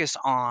we focus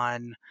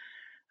on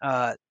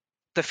the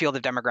field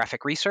of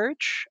demographic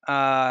research,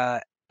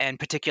 and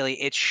particularly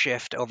its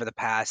shift over the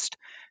past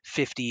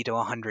 50 to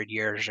 100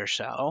 years or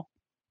so.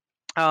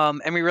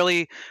 And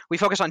we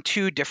focus on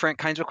two different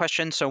kinds of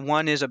questions. So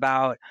one is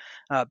about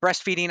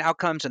breastfeeding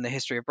outcomes and the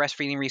history of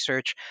breastfeeding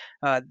research.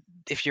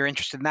 If you're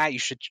interested in that, you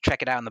should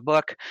check it out in the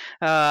book.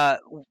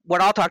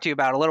 What I'll talk to you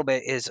about a little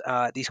bit is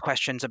these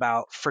questions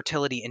about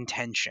fertility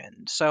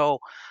intention. So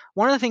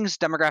one of the things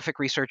demographic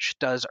research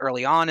does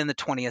early on in the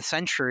 20th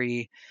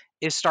century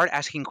is start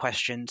asking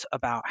questions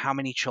about how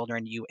many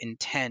children you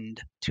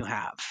intend to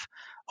have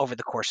over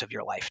the course of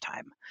your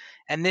lifetime.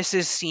 And this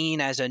is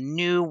seen as a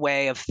new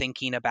way of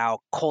thinking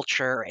about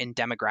culture and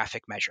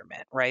demographic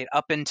measurement, right?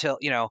 Up until,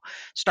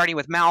 starting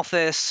with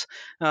Malthus,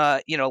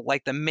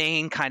 like the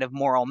main kind of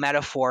moral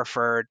metaphor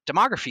for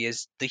demography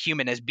is the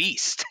human as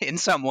beast in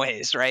some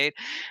ways, right?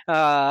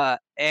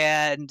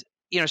 And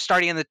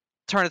starting in the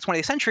turn of the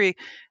 20th century,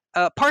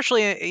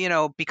 partially,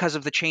 because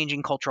of the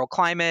changing cultural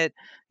climate,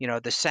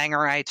 the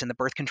Sangerites and the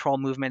birth control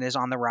movement is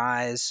on the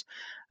rise.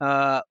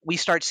 We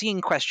start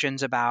seeing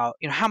questions about,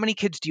 how many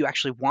kids do you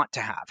actually want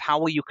to have? How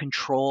will you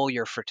control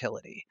your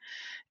fertility?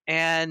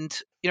 And,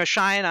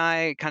 Shai and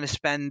I kind of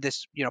spend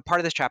this, part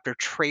of this chapter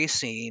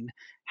tracing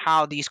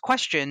how these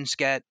questions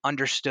get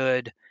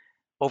understood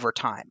over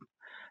time.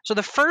 So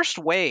the first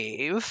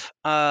wave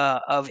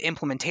of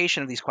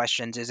implementation of these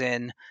questions is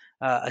in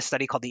a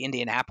study called the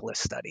Indianapolis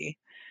study,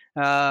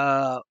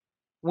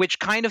 which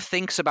kind of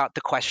thinks about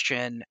the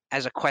question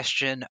as a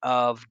question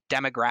of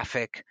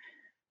demographic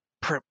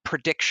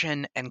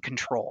prediction and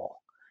control.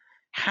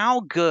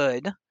 How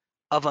good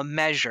of a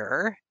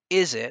measure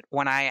is it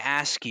when I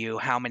ask you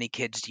how many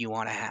kids do you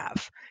want to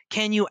have?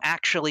 Can you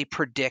actually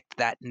predict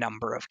that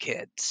number of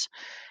kids?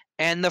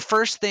 And the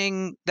first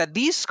thing that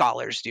these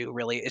scholars do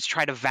really is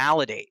try to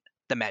validate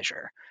the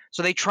measure.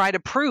 So they try to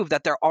prove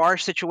that there are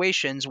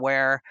situations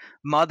where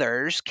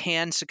mothers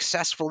can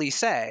successfully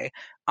say,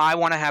 I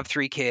want to have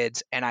 3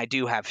 kids, and I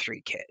do have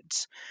 3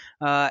 kids.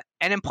 And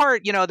in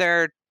part,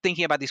 they're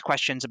thinking about these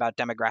questions about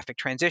demographic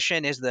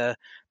transition. Is the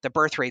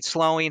birth rate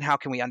slowing? How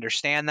can we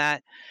understand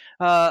that?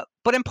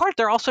 But in part,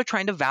 they're also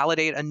trying to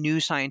validate a new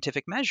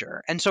scientific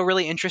measure. And so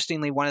really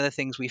interestingly, one of the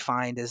things we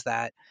find is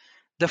that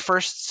the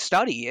first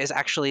study is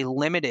actually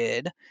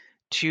limited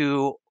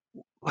to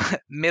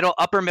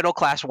upper middle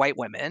class white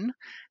women,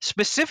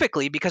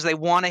 specifically because they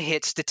want to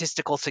hit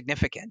statistical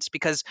significance,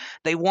 because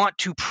they want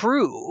to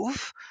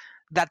prove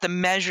that the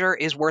measure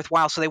is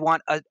worthwhile. So they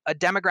want a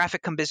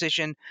demographic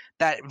composition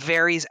that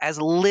varies as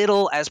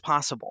little as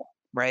possible,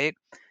 right?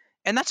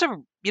 And that's a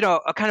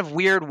kind of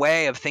weird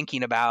way of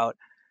thinking about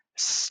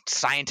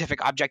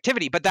scientific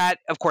objectivity. But that,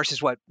 of course,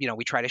 is what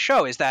we try to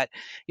show, is that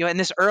in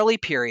this early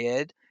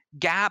period,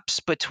 gaps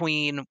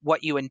between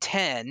what you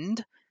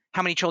intend,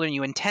 how many children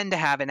you intend to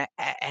have, and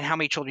how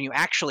many children you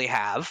actually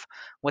have,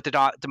 what the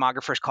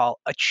demographers call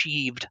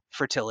achieved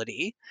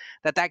fertility,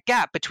 that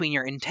gap between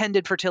your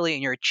intended fertility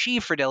and your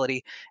achieved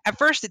fertility, at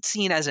first it's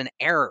seen as an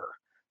error,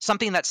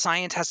 something that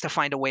science has to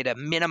find a way to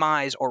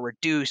minimize or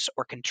reduce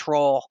or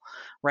control,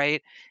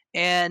 right?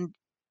 And,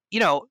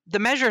 the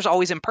measure is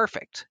always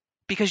imperfect,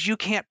 because you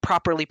can't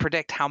properly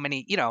predict how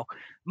many,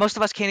 most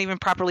of us can't even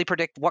properly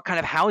predict what kind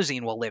of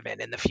housing we'll live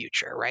in the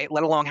future, right?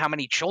 Let alone how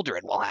many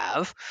children we'll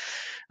have.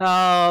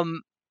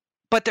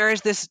 But there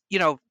is this,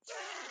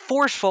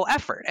 forceful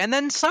effort. And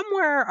then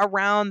somewhere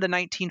around the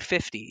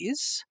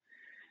 1950s,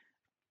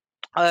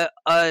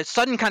 a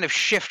sudden kind of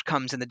shift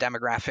comes in the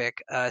demographic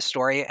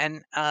story.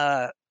 And,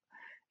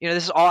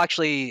 this is all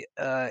actually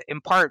in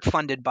part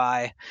funded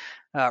by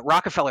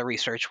Rockefeller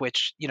Research,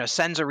 which,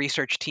 sends a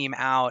research team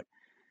out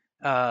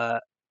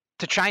to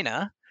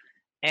China.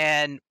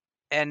 And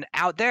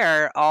out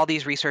there, all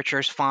these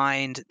researchers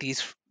find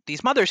these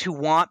mothers who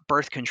want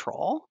birth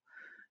control,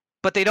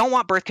 but they don't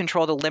want birth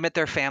control to limit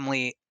their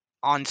family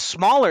on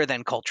smaller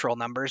than cultural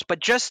numbers, but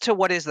just to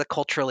what is the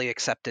culturally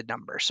accepted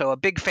number. So a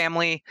big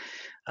family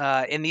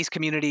in these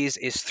communities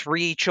is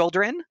 3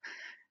 children.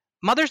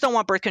 Mothers don't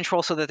want birth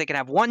control so that they can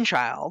have 1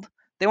 child.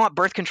 They want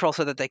birth control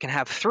so that they can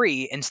have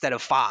 3 instead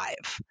of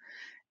 5.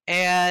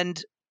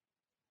 And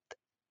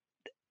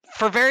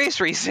for various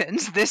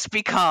reasons, this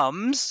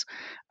becomes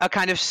a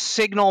kind of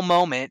signal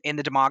moment in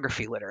the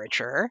demography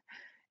literature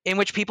in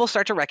which people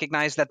start to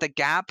recognize that the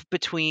gap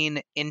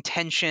between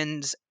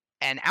intentions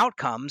and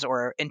outcomes,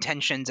 or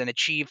intentions and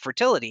achieved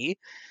fertility,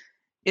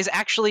 is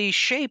actually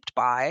shaped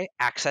by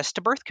access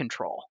to birth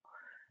control.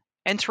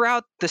 And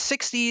throughout the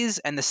 60s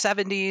and the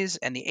 70s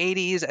and the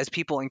 80s, as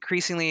people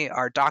increasingly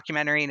are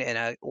documenting in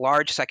a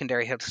large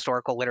secondary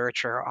historical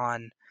literature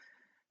on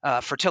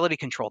fertility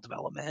control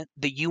development,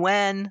 the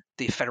UN,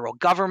 the federal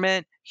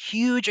government,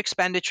 huge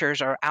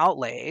expenditures are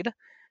outlaid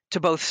to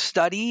both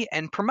study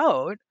and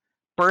promote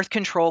birth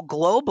control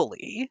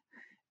globally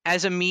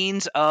as a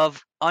means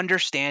of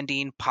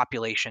understanding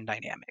population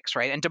dynamics,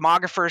 right? And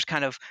demographers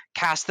kind of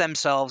cast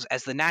themselves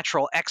as the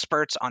natural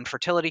experts on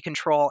fertility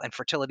control and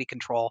fertility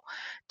control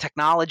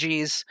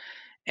technologies.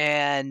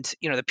 And,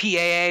 the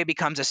PAA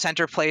becomes a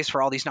center place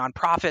for all these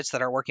nonprofits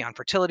that are working on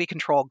fertility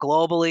control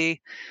globally.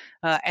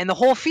 And the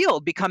whole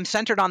field becomes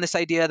centered on this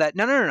idea that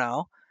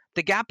no.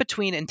 The gap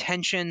between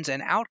intentions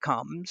and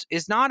outcomes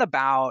is not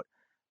about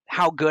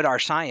how good our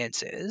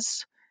science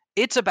is.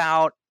 It's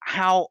about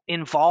how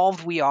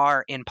involved we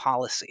are in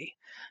policy.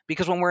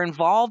 Because when we're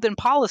involved in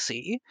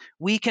policy,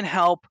 we can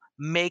help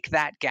make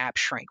that gap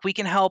shrink. We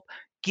can help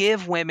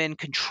give women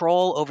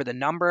control over the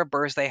number of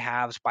births they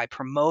have by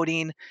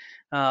promoting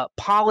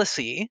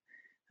policy,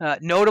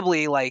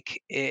 notably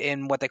like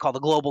in what they call the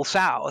Global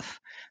South,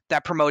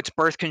 that promotes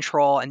birth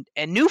control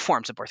and new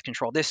forms of birth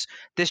control. This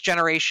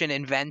generation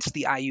invents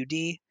the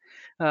IUD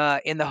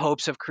in the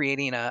hopes of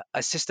creating a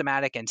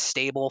systematic and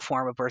stable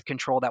form of birth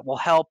control that will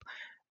help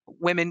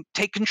women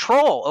take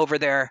control over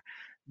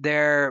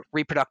their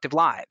reproductive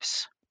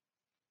lives.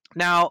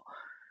 Now,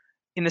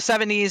 in the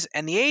 70s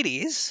and the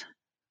 80s,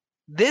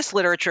 this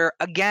literature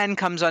again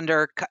comes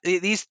under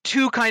these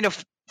two kind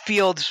of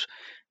fields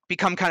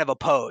become kind of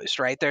opposed,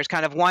 right? There's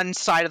kind of one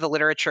side of the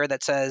literature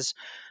that says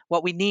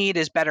what we need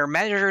is better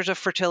measures of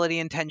fertility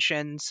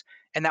intentions,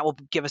 and that will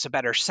give us a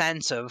better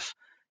sense of,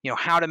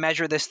 how to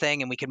measure this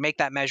thing, and we can make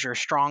that measure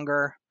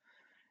stronger.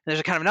 There's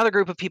a kind of another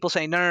group of people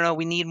saying, no,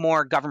 we need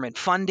more government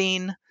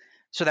funding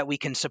so that we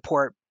can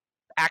support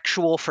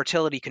actual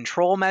fertility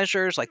control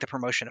measures like the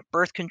promotion of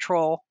birth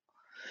control.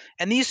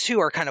 And these two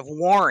are kind of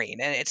warring,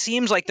 and it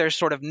seems like there's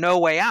sort of no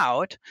way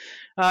out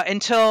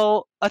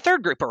until a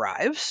third group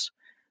arrives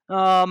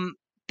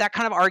that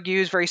kind of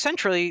argues very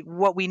centrally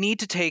what we need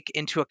to take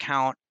into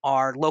account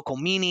are local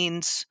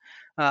meanings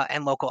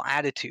and local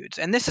attitudes.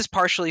 And this is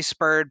partially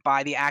spurred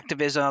by the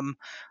activism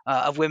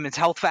of women's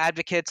health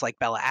advocates like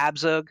Bella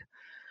Abzug,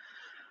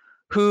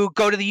 who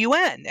go to the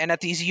UN and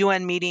at these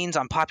UN meetings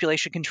on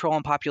population control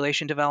and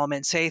population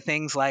development say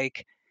things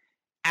like,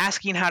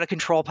 asking how to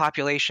control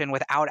population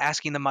without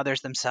asking the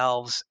mothers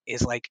themselves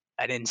is like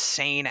an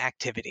insane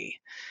activity.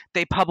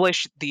 They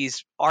publish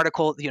these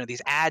articles,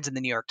 these ads in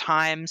the New York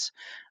Times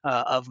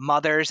of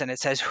mothers, and it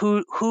says,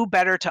 who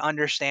better to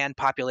understand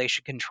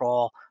population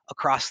control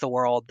across the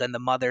world than the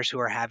mothers who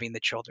are having the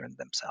children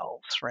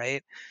themselves,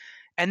 right?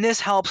 And this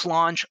helps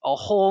launch a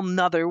whole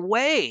nother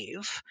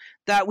wave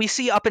that we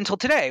see up until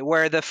today,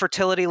 where the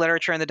fertility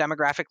literature and the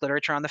demographic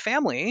literature on the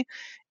family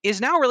is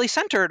now really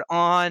centered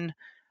on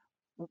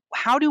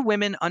how do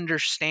women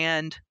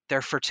understand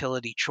their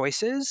fertility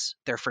choices,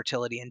 their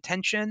fertility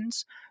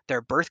intentions, their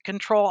birth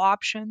control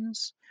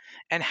options,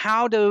 and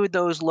how do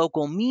those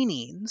local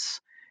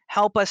meanings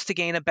help us to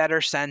gain a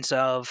better sense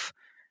of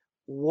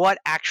what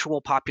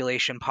actual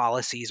population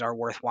policies are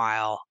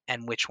worthwhile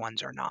and which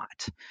ones are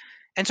not.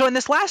 And so in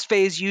this last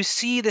phase, you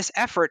see this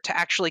effort to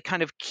actually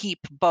kind of keep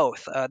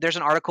both. There's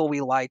an article we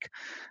like,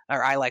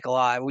 or I like a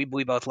lot, we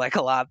both like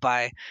a lot,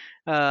 by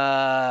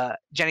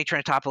Jenny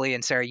Trinitopoli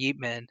and Sarah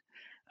Yeatman,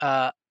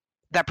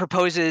 that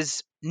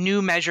proposes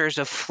new measures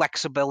of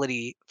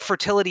flexibility,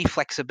 fertility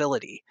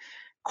flexibility,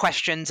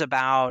 questions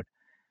about,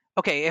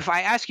 okay, if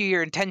I ask you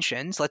your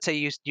intentions, let's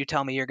say you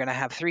tell me you're going to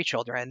have 3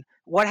 children,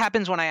 what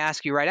happens when I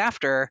ask you right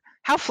after,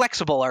 how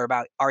flexible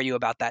are you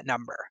about that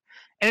number?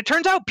 And it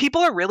turns out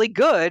people are really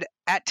good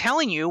at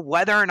telling you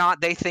whether or not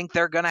they think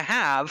they're going to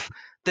have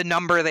the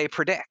number they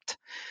predict.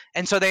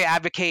 And so they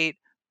advocate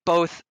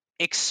both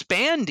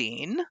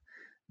expanding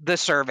the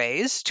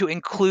surveys to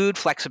include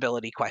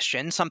flexibility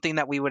questions, something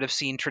that we would have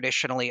seen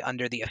traditionally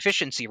under the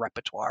efficiency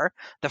repertoire,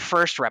 the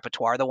first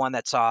repertoire, the one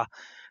that saw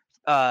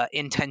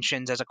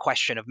intentions as a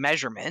question of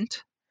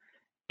measurement.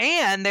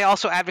 And they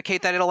also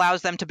advocate that it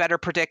allows them to better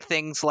predict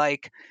things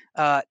like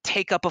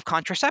take up of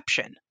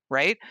contraception,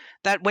 right?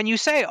 That when you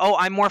say, oh,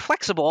 I'm more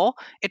flexible,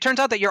 it turns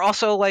out that you're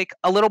also like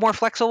a little more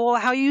flexible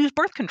how you use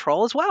birth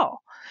control as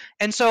well.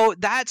 And so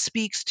that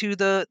speaks to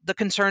the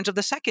concerns of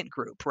the second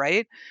group,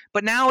 right?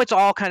 But now it's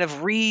all kind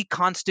of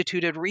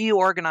reconstituted,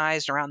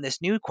 reorganized around this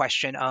new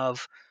question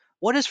of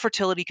what does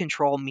fertility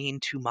control mean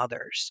to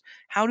mothers?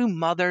 How do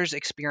mothers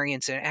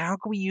experience it? And how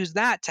can we use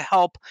that to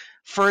help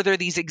further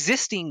these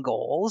existing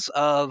goals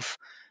of,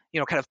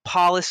 kind of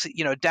policy,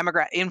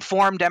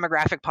 informed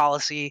demographic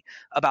policy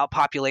about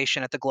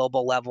population at the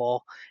global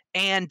level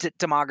and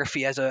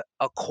demography as a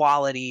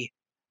quality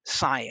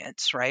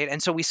science, right?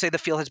 And so we say the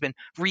field has been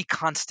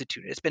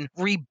reconstituted, it's been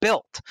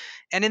rebuilt.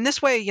 And in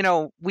this way,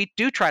 we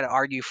do try to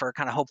argue for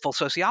kind of hopeful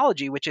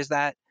sociology, which is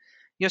that,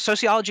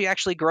 sociology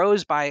actually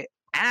grows by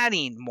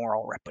adding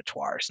moral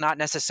repertoires, not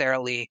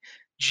necessarily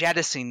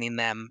jettisoning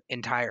them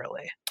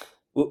entirely.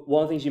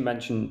 One of the things you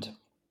mentioned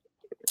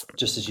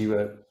just as you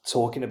were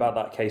talking about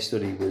that case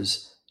study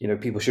was,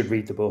 people should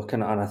read the book.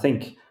 And I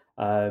think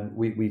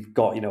we've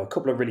got, a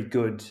couple of really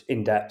good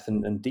in-depth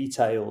and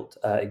detailed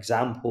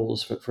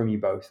examples from you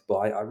both. But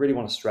I really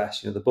want to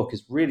stress, the book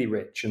is really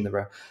rich and there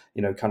are,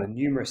 kind of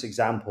numerous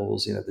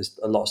examples. There's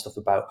a lot of stuff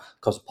about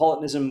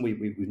cosmopolitanism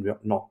we've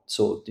not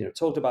sort of,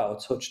 talked about or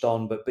touched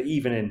on, but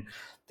even in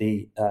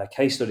the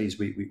case studies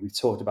we've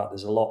talked about,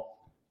 there's a lot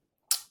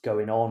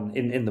going on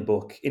in the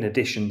book, in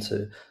addition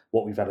to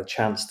what we've had a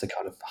chance to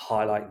kind of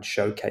highlight and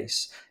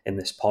showcase in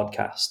this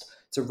podcast.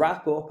 To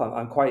wrap up,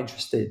 I'm quite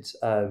interested,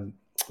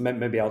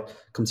 maybe I'll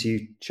come to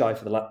you, Shai,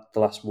 for the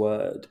last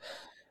word.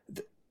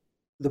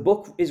 The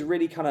book is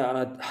really kind of,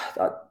 and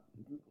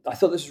I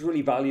thought this was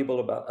really valuable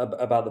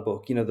about the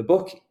book. The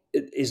book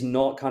is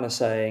not kind of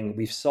saying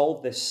we've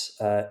solved this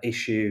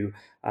issue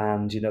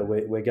and,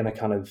 we're going to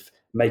kind of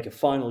make a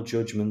final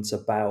judgment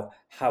about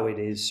how it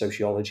is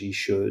sociology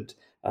should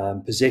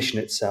position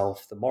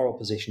itself, the moral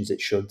positions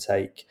it should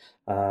take,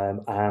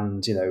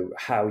 and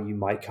how you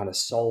might kind of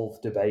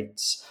solve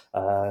debates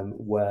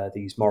where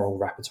these moral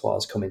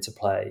repertoires come into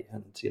play.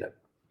 And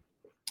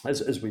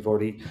as we've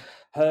already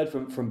heard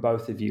from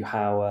both of you,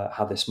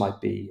 how this might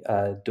be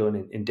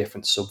done in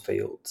different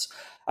subfields.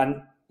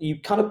 And you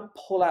kind of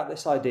pull out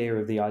this idea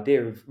of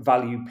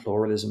value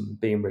pluralism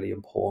being really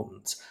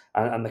important.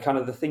 And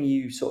the thing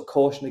you sort of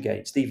caution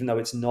against, even though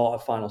it's not a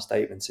final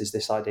statement, is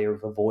this idea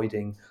of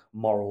avoiding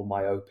moral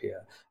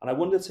myopia. And I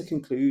wonder, to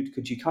conclude,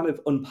 could you kind of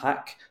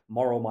unpack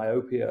moral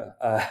myopia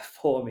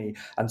for me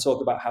and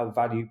talk about how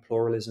value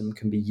pluralism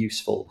can be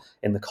useful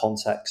in the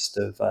context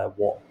of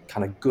what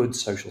kind of good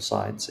social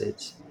science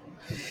is?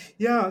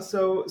 Yeah,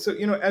 so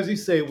as you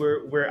say,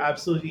 we're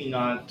absolutely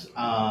not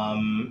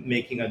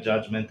making a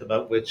judgment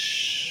about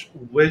which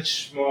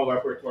moral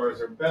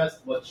repertoires are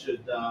best. What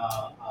should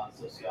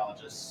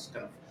sociologists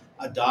kind of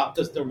adopt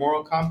as their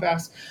moral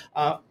compass?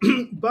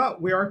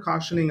 But we are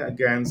cautioning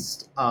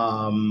against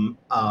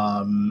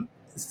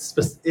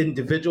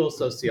individual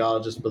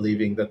sociologists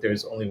believing that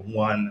there's only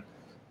one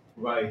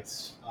right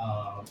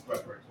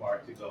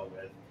repertoire to go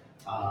with,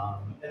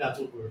 and that's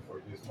what we refer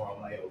to as moral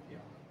myopia.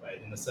 Right,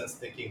 in a sense,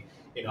 thinking,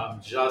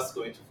 I'm just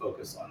going to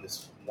focus on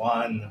this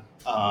one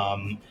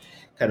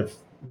kind of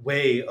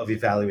way of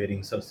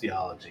evaluating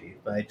sociology,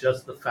 right?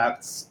 Just the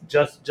facts,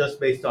 just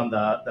based on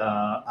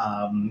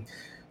the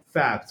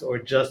facts, or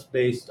just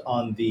based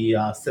on the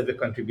civic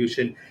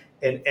contribution,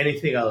 and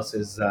anything else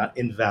is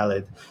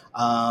invalid.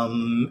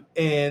 And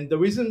the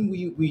reason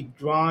we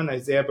draw on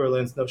Isaiah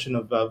Berlin's notion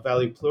of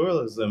value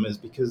pluralism is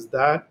because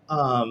that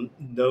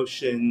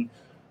notion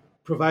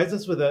provides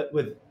us with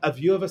a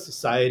view of a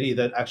society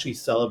that actually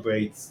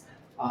celebrates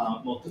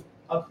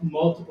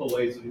multiple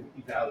ways of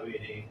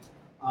evaluating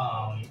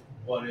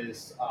what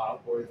is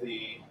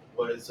worthy,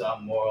 what is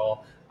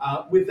moral,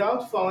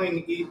 without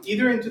falling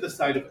either into the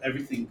side of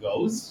everything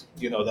goes,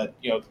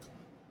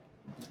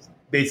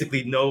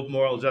 basically no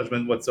moral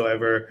judgment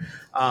whatsoever,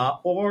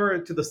 or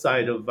to the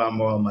side of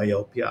moral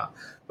myopia,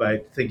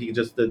 right? Thinking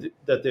just that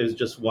there's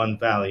just one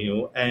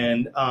value,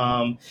 and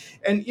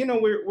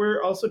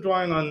we're also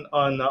drawing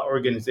on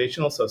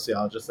organizational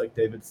sociologists like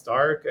David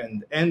Stark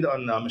and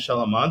on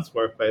Michelle Amont's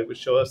work, right, which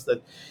show us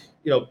that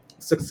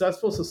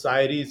successful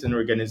societies and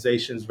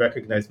organizations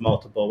recognize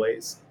multiple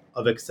ways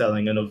of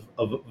excelling and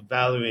of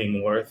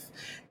valuing worth,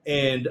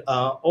 and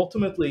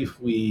ultimately, if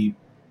we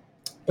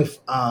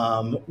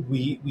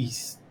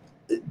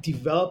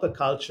develop a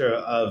culture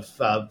of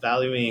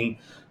valuing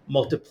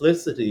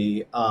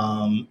multiplicity,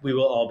 we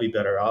will all be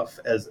better off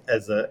as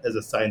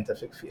a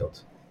scientific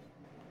field.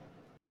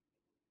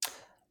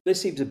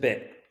 This seems a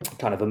bit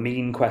kind of a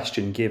mean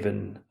question,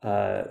 given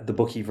the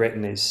book you've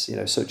written is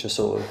such a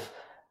sort of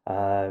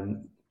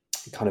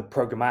kind of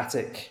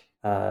programmatic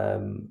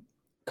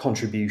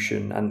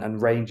contribution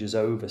and ranges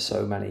over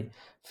so many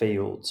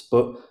fields.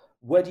 But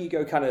where do you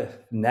go kind of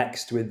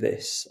next with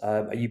this?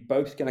 Are you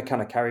both going to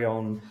kind of carry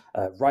on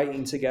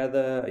writing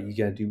together? Are you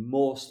going to do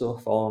more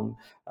stuff on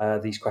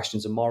these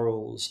questions of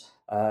morals?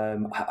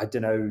 I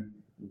don't know.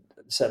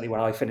 Certainly,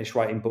 when I finish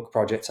writing book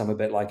projects, I'm a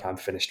bit like, I'm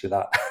finished with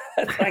that.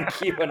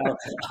 Thank you, and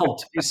I'll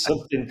do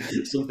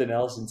something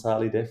else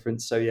entirely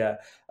different. So yeah,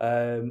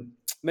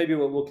 maybe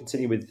we'll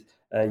continue with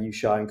you,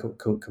 Shai, and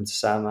come to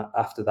Sam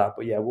after that.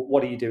 But yeah,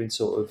 what are you doing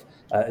sort of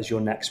as your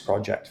next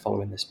project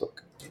following this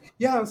book?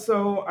 Yeah,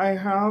 so I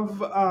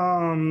have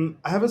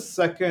a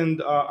second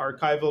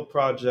archival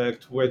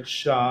project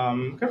which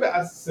kind of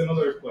asks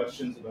similar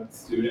questions about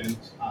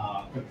student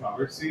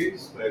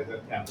controversies, like the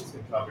campus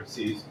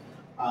controversies,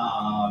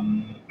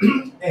 um,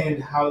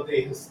 and how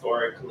they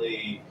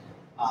historically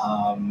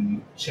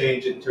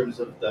change in terms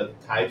of the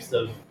types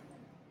of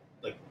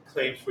like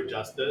claims for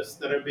justice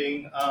that are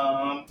being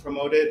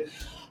promoted.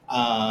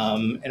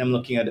 And I'm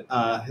looking at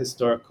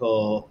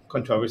historical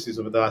controversies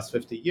over the last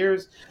 50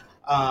 years,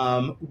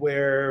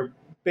 where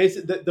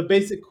the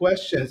basic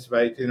questions,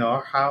 right?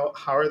 How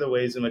are the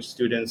ways in which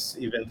students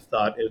even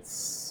thought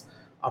it's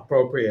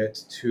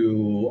appropriate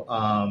to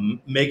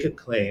make a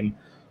claim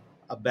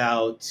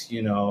about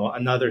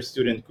another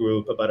student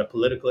group, about a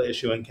political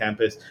issue on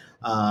campus,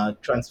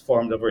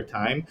 transformed over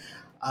time.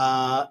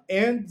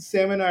 And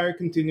Sam and I are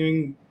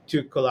continuing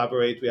to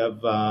collaborate. We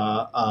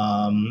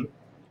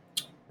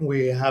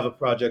have a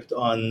project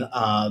on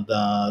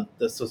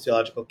the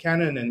sociological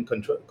canon and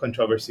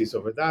controversies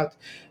over that,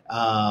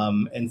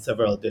 and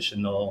several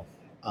additional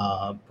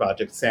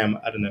projects. Sam,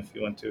 I don't know if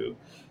you want to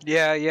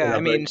Yeah. I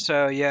mean, elaborate.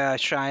 so yeah,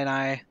 Shai and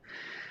I,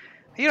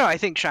 I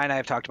think Shai and I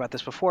have talked about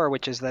this before,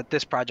 which is that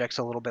this project's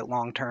a little bit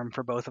long term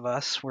for both of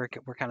us. We're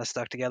kind of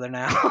stuck together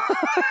now.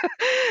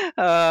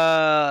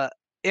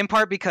 In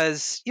part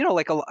because,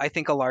 I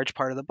think a large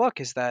part of the book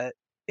is that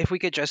if we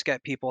could just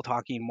get people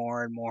talking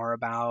more and more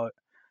about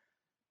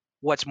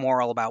what's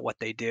moral about what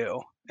they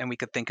do, and we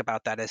could think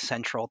about that as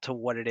central to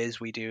what it is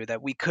we do,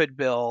 that we could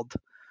build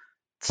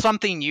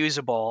something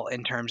usable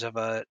in terms of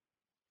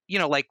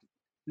like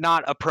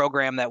not a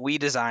program that we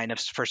design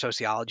for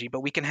sociology,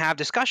 but we can have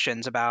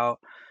discussions about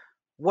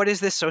what is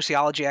this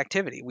sociology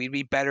activity. We'd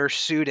be better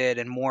suited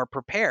and more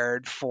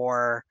prepared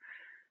for,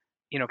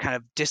 kind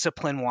of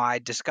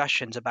discipline-wide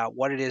discussions about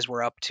what it is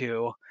we're up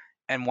to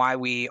and why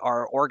we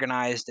are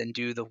organized and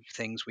do the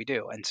things we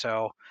do. And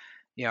so,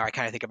 I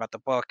kind of think about the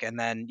book, and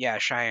then, yeah,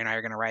 Shai and I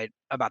are going to write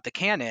about the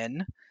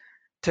canon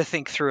to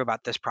think through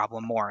about this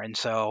problem more. And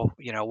so,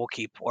 we'll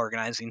keep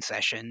organizing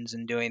sessions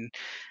and doing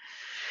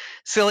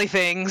silly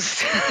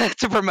things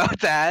to promote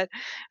that.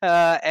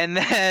 And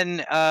then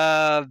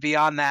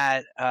beyond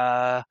that,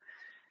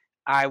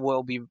 I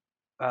will be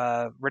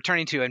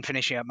returning to and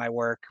finishing up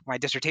my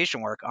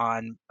dissertation work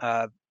on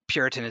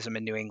Puritanism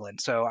in New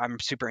England. So I'm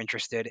super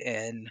interested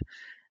in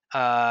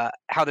how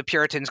the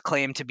Puritans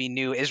claim to be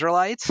new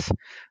Israelites,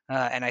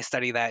 and I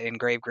study that in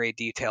great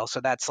detail.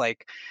 So that's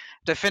like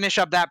to finish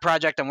up that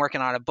project. I'm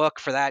working on a book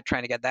for that,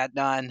 trying to get that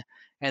done.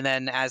 And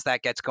then as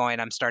that gets going,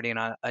 I'm starting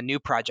a new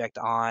project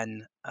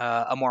on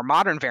a more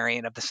modern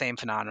variant of the same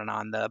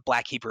phenomenon, the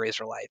Black Hebrew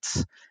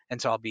Israelites. And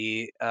so I'll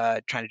be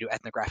trying to do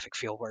ethnographic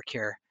fieldwork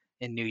here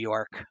in New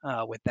York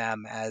with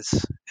them as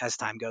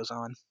time goes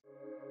on.